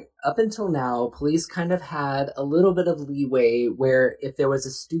breaking point. Up until now, police kind of had a little bit of leeway where if there was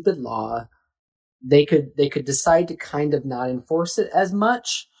a stupid law, they could decide to kind of not enforce it as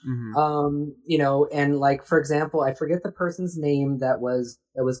much. Mm-hmm. And like, for example, I forget the person's name that was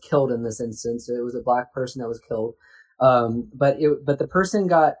killed in this instance. It was a black person that was killed. But the person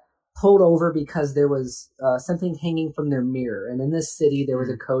got pulled over because there was something hanging from their mirror. And in this city, there was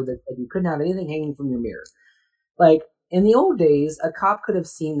a code that said you couldn't have anything hanging from your mirror. Like, in the old days, a cop could have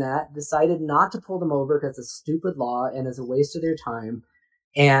seen that, decided not to pull them over because it's a stupid law and it's a waste of their time,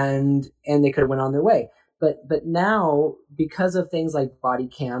 and they could have went on their way. But now, because of things like body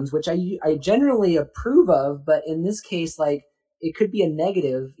cams, which I generally approve of, but in this case, like, it could be a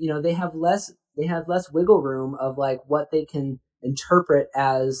negative. They have less wiggle room of like what they can interpret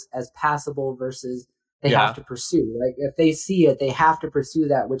as passable versus they have to pursue. Like, if they see it, they have to pursue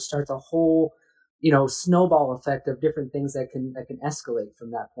that, which starts a whole snowball effect of different things that can escalate from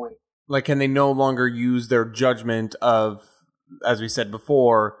that point. Like, can they no longer use their judgment of, as we said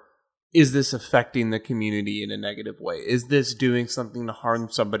before, is this affecting the community in a negative way? Is this doing something to harm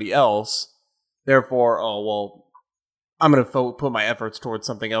somebody else? Therefore, I'm going to put my efforts towards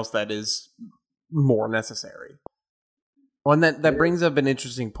something else that is more necessary. Well, and that brings up an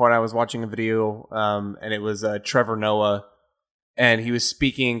interesting point. I was watching a video, and it was Trevor Noah, and he was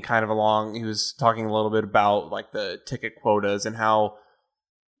speaking kind of along. He was talking a little bit about like the ticket quotas and how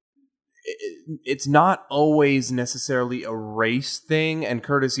it's not always necessarily a race thing. And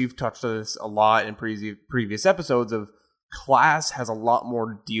Curtis, you've touched on this a lot in previous episodes of class has a lot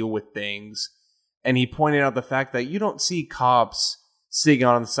more to deal with things. And he pointed out the fact that you don't see cops sitting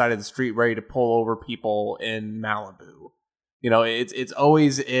on the side of the street ready to pull over people in Malibu. It's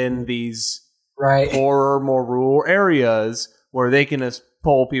always in these poorer, more rural areas where they can just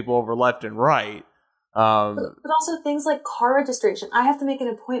pull people over left and right. But also things like car registration. I have to make an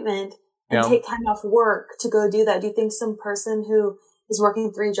appointment and take time off work to go do that. Do you think some person who is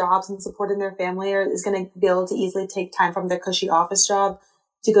working 3 jobs and supporting their family is going to be able to easily take time from their cushy office job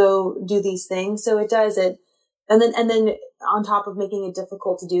to go do these things? So it does it. And then on top of making it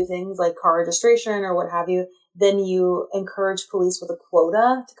difficult to do things like car registration or what have you, then you encourage police with a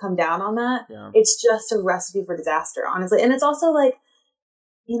quota to come down on that. Yeah. It's just a recipe for disaster, honestly. And it's also like,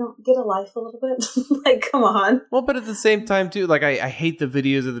 get a life a little bit. Like, come on. Well, but at the same time, too, like, I hate the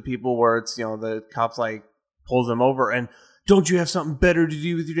videos of the people where it's, the cops, like, pulls them over and, don't you have something better to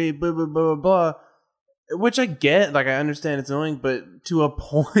do with your day, blah, blah, blah, blah, which I get. Like, I understand it's annoying, but to a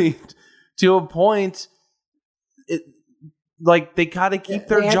point, it, like, they gotta keep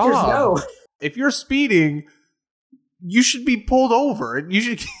their job. No. If you're speeding, you should be pulled over and you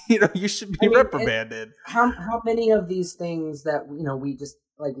should be reprimanded. How many of these things that, we just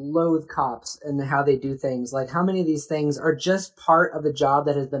like loathe cops and how they do things, like how many of these things are just part of the job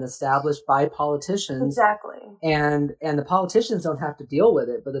that has been established by politicians? Exactly. And the politicians don't have to deal with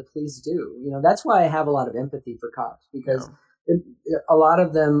it, but the police do. That's why I have a lot of empathy for cops, because a lot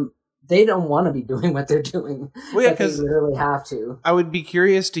of them, they don't want to be doing what they're doing. Well, yeah, because they literally have to. I would be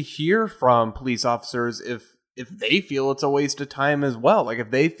curious to hear from police officers if they feel it's a waste of time as well. Like, if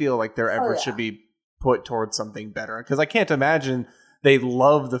they feel like their efforts should be put towards something better. Because I can't imagine they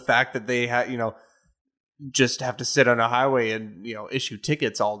love the fact that they just have to sit on a highway and, issue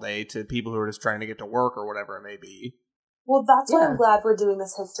tickets all day to people who are just trying to get to work or whatever it may be. Well, that's why I'm glad we're doing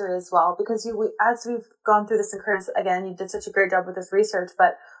this history as well. Because as we've gone through this, and Curtis, again, you did such a great job with this research,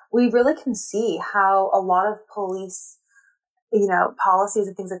 but we really can see how a lot of police, policies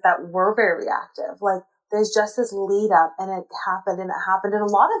and things like that were very reactive. Like, there's just this lead up, and it happened. And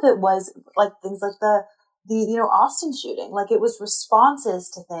a lot of it was like things like the Austin shooting. Like, it was responses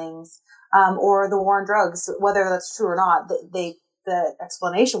to things, or the war on drugs, whether that's true or not. The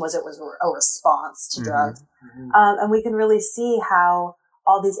explanation was it was a response to drugs. Mm-hmm. And we can really see how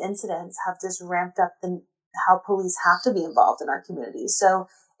all these incidents have just ramped up how police have to be involved in our communities. So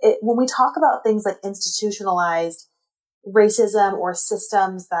when we talk about things like institutionalized racism or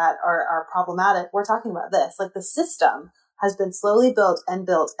systems that are problematic. We're talking about this. Like the system has been slowly built and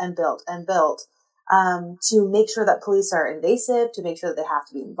built and built and built to make sure that police are invasive, to make sure that they have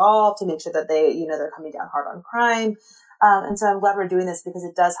to be involved, to make sure that they, you know, they're coming down hard on crime. And so I'm glad we're doing this because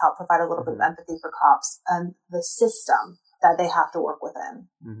it does help provide a little bit of empathy for cops and the system that they have to work within.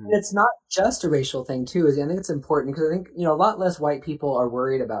 And it's not just a racial thing too. I think it's important because I think, you know, a lot less white people are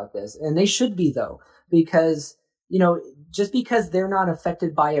worried about this, and they should be though, because, you know, just because they're not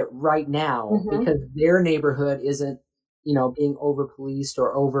affected by it right now, because their neighborhood isn't, you know, being over policed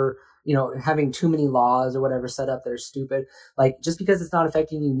or over, you know, having too many laws or whatever set up that are stupid. Like, just because it's not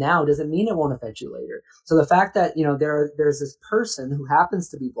affecting you now doesn't mean it won't affect you later. So the fact that, you know, there's this person who happens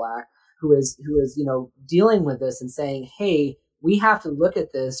to be Black who is, you know, dealing with this and saying, hey, we have to look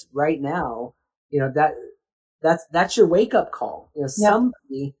at this right now, you know, that's your wake up call. You know,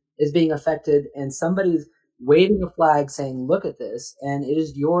 somebody is being affected and somebody's waving a flag saying, look at this. And it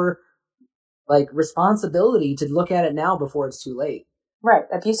is your like responsibility to look at it now before it's too late. Right.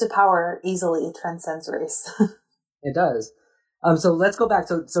 Abuse of power easily transcends race. It does. So let's go back.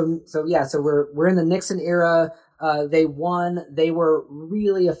 So we're in the Nixon era. They won. They were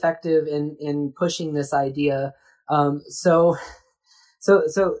really effective in pushing this idea. So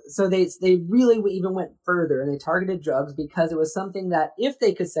they really even went further, and they targeted drugs because it was something that if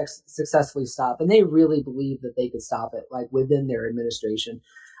they could successfully stop, and they really believed that they could stop it, like within their administration,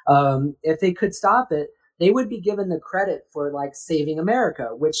 if they could stop it, they would be given the credit for like saving America,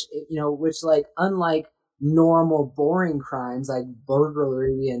 which like unlike normal boring crimes like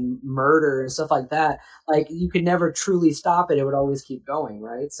burglary and murder and stuff like that, like you could never truly stop it. It would always keep going,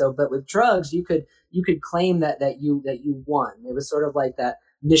 right? So, but with drugs, you could claim that you won. It was sort of like that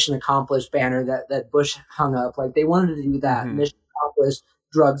mission accomplished banner that Bush hung up. Like they wanted to do that. Mission accomplished,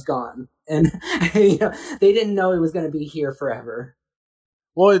 drugs gone. And you know, they didn't know it was going to be here forever.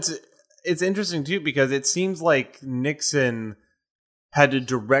 Well, it's interesting too, because it seems like Nixon had to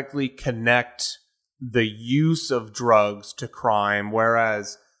directly connect the use of drugs to crime,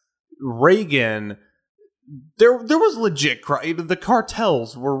 whereas Reagan, there was legit crime. The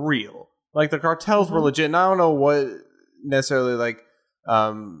cartels were real. Like the cartels were legit. And I don't know what necessarily like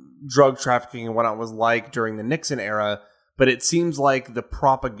drug trafficking and whatnot was like during the Nixon era, but it seems like the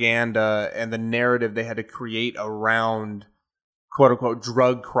propaganda and the narrative they had to create around quote unquote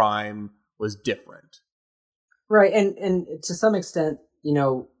drug crime was different. Right. And to some extent, you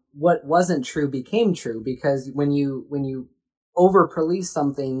know, what wasn't true became true, because when you over police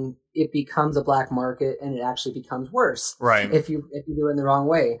something, it becomes a black market and it actually becomes worse. Right. If you do it in the wrong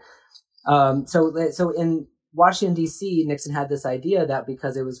way. So in Washington, D.C., Nixon had this idea that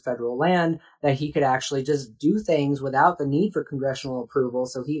because it was federal land, that he could actually just do things without the need for congressional approval.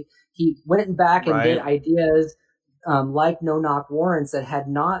 So he went back and did ideas like no-knock warrants that had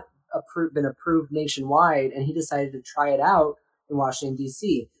not been approved nationwide, and he decided to try it out in Washington,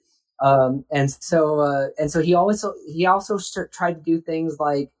 D.C. And so he also tried to do things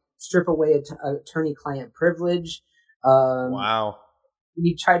like strip away attorney-client privilege. Wow.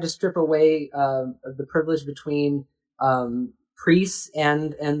 He tried to strip away the privilege between priests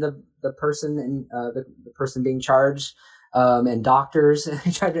and the person the person being charged, and doctors.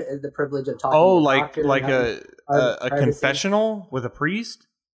 He tried to the privilege of talking. Oh, like a confessional with a priest.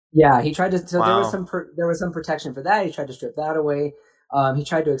 Yeah, he tried to. So there was some protection for that. He tried to strip that away. He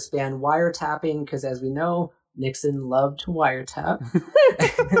tried to expand wiretapping because, as we know, Nixon loved to wiretap.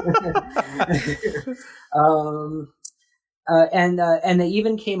 And they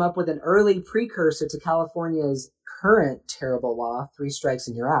even came up with an early precursor to California's current terrible law, 3 strikes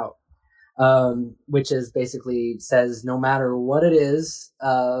and you're out, which is basically says no matter what it is,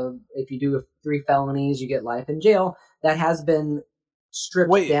 if you do 3 felonies, you get life in jail. That has been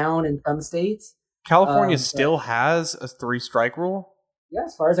stripped down in some states. California still has a 3-strike rule? Yeah,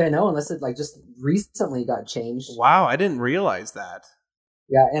 as far as I know, unless it like just recently got changed. Wow, I didn't realize that.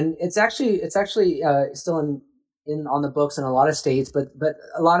 Yeah, and it's actually still in on the books in a lot of states, but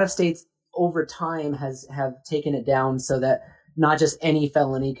a lot of states over time have taken it down so that not just any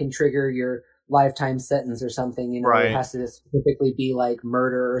felony can trigger your lifetime sentence or something. You know, It has to specifically be like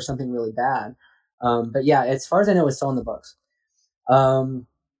murder or something really bad. But yeah, as far as I know, it's still in the books.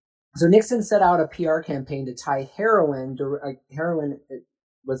 So Nixon set out a PR campaign to tie heroin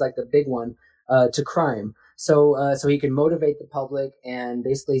was like the big one, to crime. So he could motivate the public and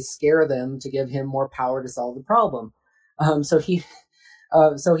basically scare them to give him more power to solve the problem. So he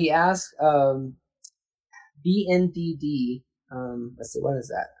asked BNDD. Let's see, what is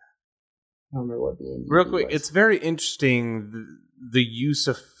that? I don't remember what BNDD Real quick, was. it's very interesting the use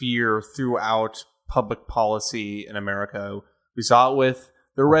of fear throughout public policy in America. We saw it with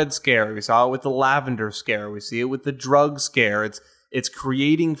the Red Scare. We saw it with the Lavender Scare. We see it with the drug scare. It's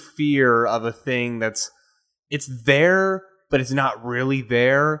creating fear of a thing it's there, but it's not really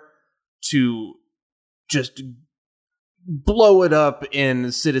there, to just blow it up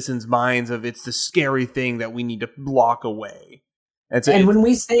in citizens' minds of it's the scary thing that we need to block away. And when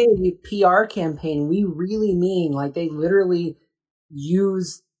we say PR campaign, we really mean like they literally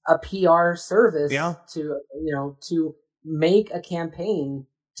use a PR service to make a campaign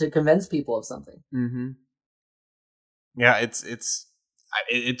to convince people of something. Mm-hmm. Yeah,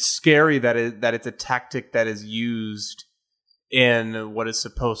 it's scary that it's a tactic that is used in what is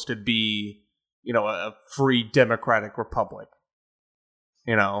supposed to be, a free democratic republic.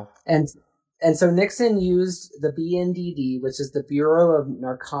 And so Nixon used the BNDD, which is the Bureau of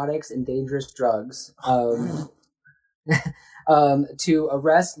Narcotics and Dangerous Drugs, to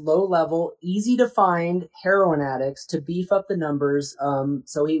arrest low-level, easy-to-find heroin addicts to beef up the numbers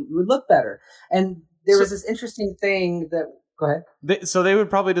so he would look better. And there was this interesting thing that... Go ahead. So they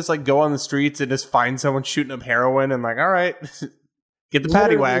would probably just like go on the streets and just find someone shooting up heroin and like, all right, get the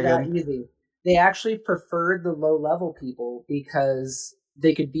paddy wagon. That easy. They actually preferred the low-level people because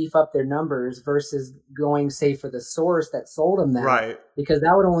they could beef up their numbers versus going, say, for the source that sold them that. Right. Because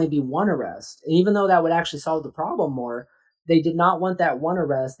that would only be one arrest. And even though that would actually solve the problem more, they did not want that one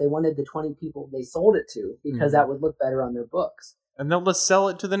arrest. They wanted the 20 people they sold it to because that would look better on their books. And they'll just sell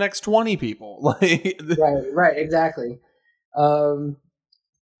it to the next 20 people. Right, exactly.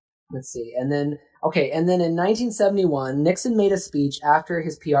 Let's see. And then in 1971, Nixon made a speech after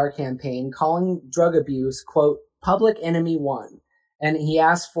his PR campaign calling drug abuse, quote, public enemy one. And he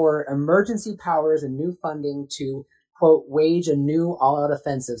asked for emergency powers and new funding to, quote, wage a new all-out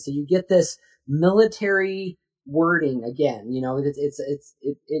offensive. So you get this military wording again.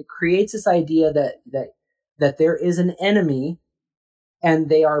 It creates this idea that there is an enemy, and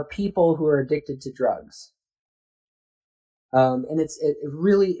they are people who are addicted to drugs. And it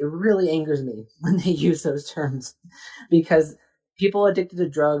really angers me when they use those terms, because people addicted to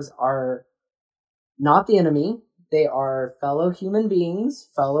drugs are not the enemy. They are fellow human beings,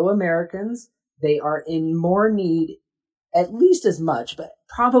 fellow Americans. They are in more need, at least as much, but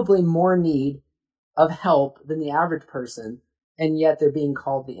probably more need of help than the average person, and yet they're being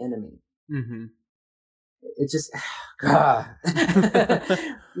called the enemy. Mm-hmm. It just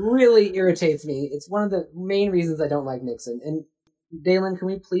really irritates me. It's one of the main reasons I don't like Nixon. And Dalen, can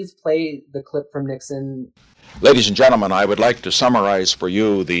we please play the clip from Nixon? Ladies and gentlemen, I would like to summarize for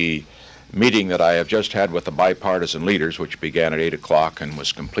you the meeting that I have just had with the bipartisan leaders, which began at 8 o'clock and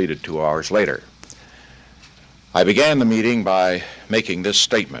was completed 2 hours later. I began the meeting by making this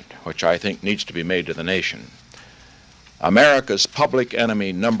statement, which I think needs to be made to the nation. America's public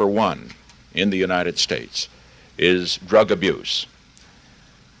enemy number one in the United States is drug abuse.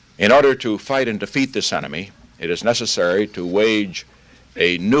 In order to fight and defeat this enemy, it is necessary to wage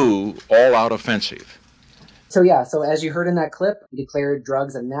a new all-out offensive. So as you heard in that clip, he declared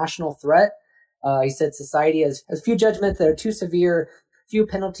drugs a national threat. He said society has few judgments that are too severe, few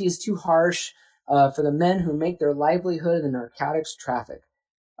penalties too harsh for the men who make their livelihood in narcotics traffic.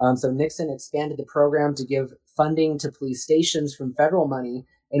 So Nixon expanded the program to give funding to police stations from federal money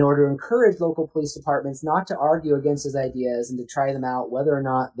in order to encourage local police departments not to argue against his ideas and to try them out whether or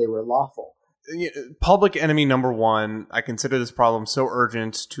not they were lawful. Public enemy number one, I consider this problem so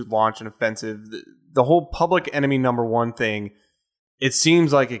urgent to launch an offensive. The whole public enemy number one thing, it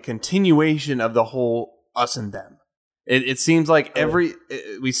seems like a continuation of the whole us and them. It seems like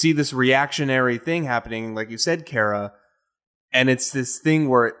we see this reactionary thing happening, like you said, Kara, and it's this thing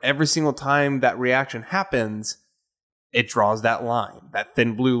where every single time that reaction happens, it draws that line, that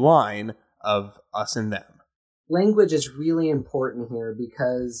thin blue line of us and them. Language is really important here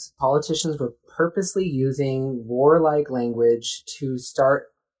because politicians were purposely using warlike language to start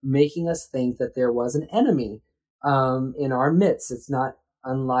making us think that there was an enemy in our midst. It's not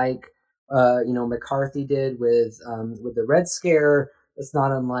unlike McCarthy did with the Red Scare. It's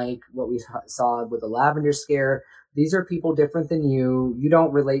not unlike what we saw with the Lavender Scare. These are people different than you. You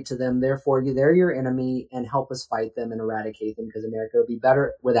don't relate to them. Therefore, they're your enemy, and help us fight them and eradicate them because America would be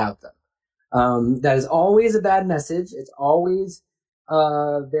better without them. That is always a bad message. It's always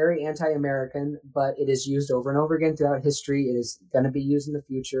very anti-American, but it is used over and over again throughout history. It is going to be used in the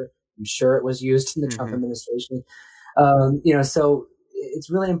future. I'm sure it was used in the Trump administration. So it's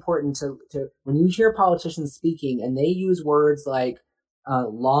really important to when you hear politicians speaking and they use words like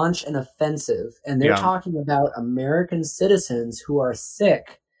launch an offensive, and they're talking about American citizens who are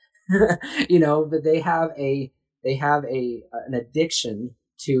sick, that they have an addiction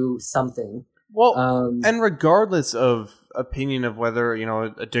to something. Well, and regardless of opinion of whether,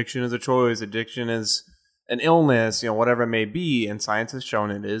 addiction is a choice, addiction is an illness, whatever it may be, and science has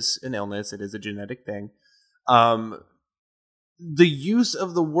shown it is an illness, it is a genetic thing. The use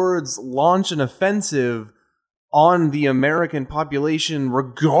of the words launch an offensive on the American population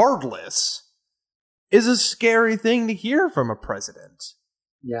regardless is a scary thing to hear from a president.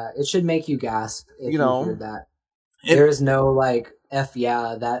 Yeah, it should make you gasp if you hear that. There is no F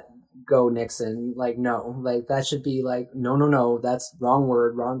yeah, that go Nixon. No. That should be no, that's wrong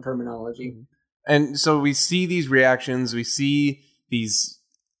word, wrong terminology. And so we see these reactions, we see these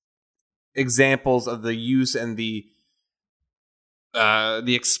examples of the use and the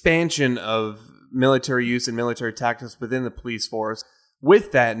expansion of military use and military tactics within the police force.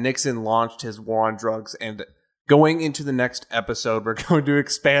 With that, Nixon launched his war on drugs, and going into the next episode, we're going to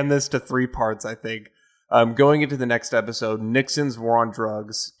expand this to 3 parts, I think. Going into the next episode, Nixon's war on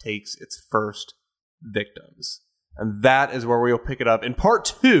drugs takes its first victims. And that is where we'll pick it up in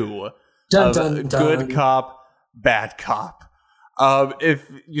part 2 of Good Cop, Bad Cop. If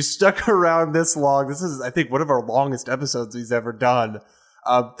you stuck around this long, this is, I think, one of our longest episodes we've ever done.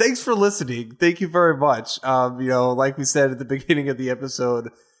 Thanks for listening. Thank you very much. Like we said at the beginning of the episode,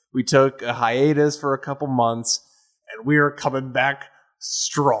 we took a hiatus for a couple months, and we are coming back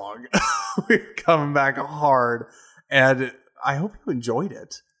strong. We're coming back hard, and I hope you enjoyed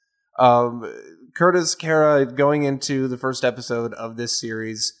it. Curtis, Kara, going into the first episode of this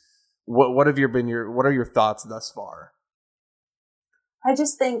series, what are your thoughts thus far? I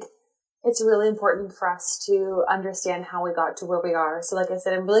just think it's really important for us to understand how we got to where we are. So like I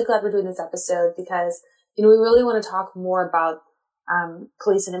said, I'm really glad we're doing this episode because, we really want to talk more about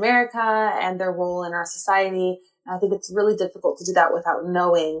police in America and their role in our society. And I think it's really difficult to do that without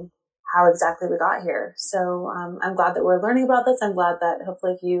knowing how exactly we got here. So I'm glad that we're learning about this. I'm glad that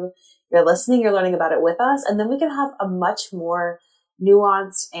hopefully if you're listening, you're learning about it with us. And then we can have a much more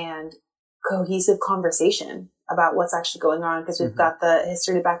nuanced and cohesive conversation about what's actually going on because we've got the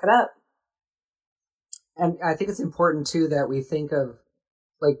history to back it up. And I think it's important too that we think of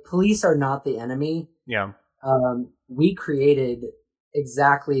police are not the enemy. Yeah. We created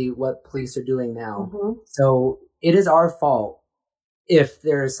exactly what police are doing now. Mm-hmm. So it is our fault if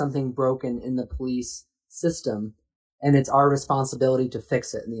there is something broken in the police system, and it's our responsibility to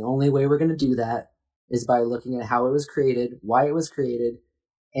fix it. And the only way we're going to do that is by looking at how it was created, why it was created,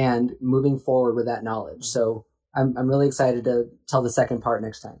 and moving forward with that knowledge. So I'm really excited to tell the second part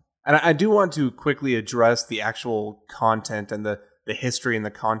next time. And I do want to quickly address the actual content and the history and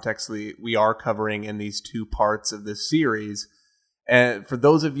the context we are covering in these 2 parts of this series. And for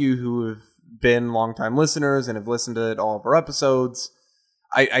those of you who have been longtime listeners and have listened to all of our episodes,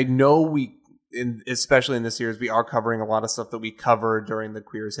 I know especially in this series, we are covering a lot of stuff that we covered during the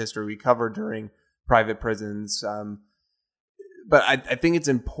Queer's history, we covered during Private Prisons. But I think it's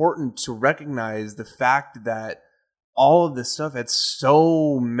important to recognize the fact that all of this stuff had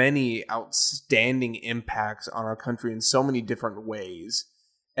so many outstanding impacts on our country in so many different ways.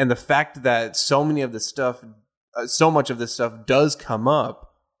 And the fact that so much of this stuff does come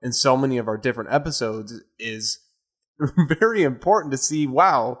up in so many of our different episodes is very important to see,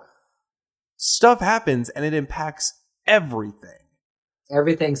 wow, stuff happens and it impacts everything.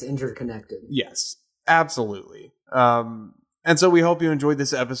 Everything's interconnected. Yes, absolutely. And so we hope you enjoyed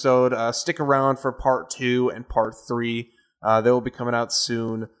this episode. Stick around for part 2 and part 3. They will be coming out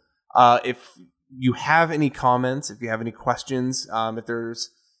soon. If you have any comments, if you have any questions, if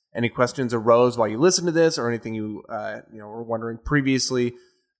there's any questions arose while you listen to this or anything you were wondering previously,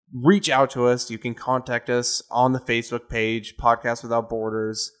 reach out to us. You can contact us on the Facebook page, Podcast Without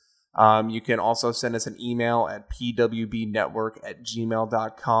Borders. You can also send us an email at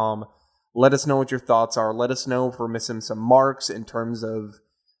pwbnetwork@gmail.com. Let us know what your thoughts are. Let us know if we're missing some marks in terms of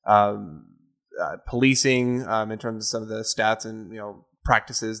policing, in terms of some of the stats and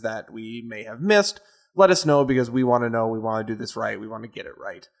practices that we may have missed. Let us know because we want to know. We want to do this right. We want to get it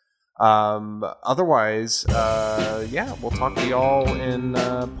right. Otherwise, we'll talk to y'all in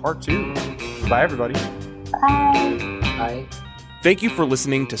part 2. Bye, everybody. Bye. Bye. Thank you for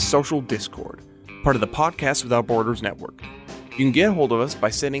listening to Social Discord, part of the Podcast Without Borders network. You can get a hold of us by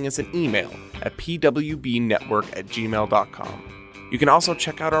sending us an email at pwbnetwork@gmail.com. You can also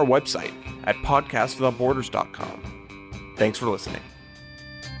check out our website at podcastwithoutborders.com. Thanks for listening.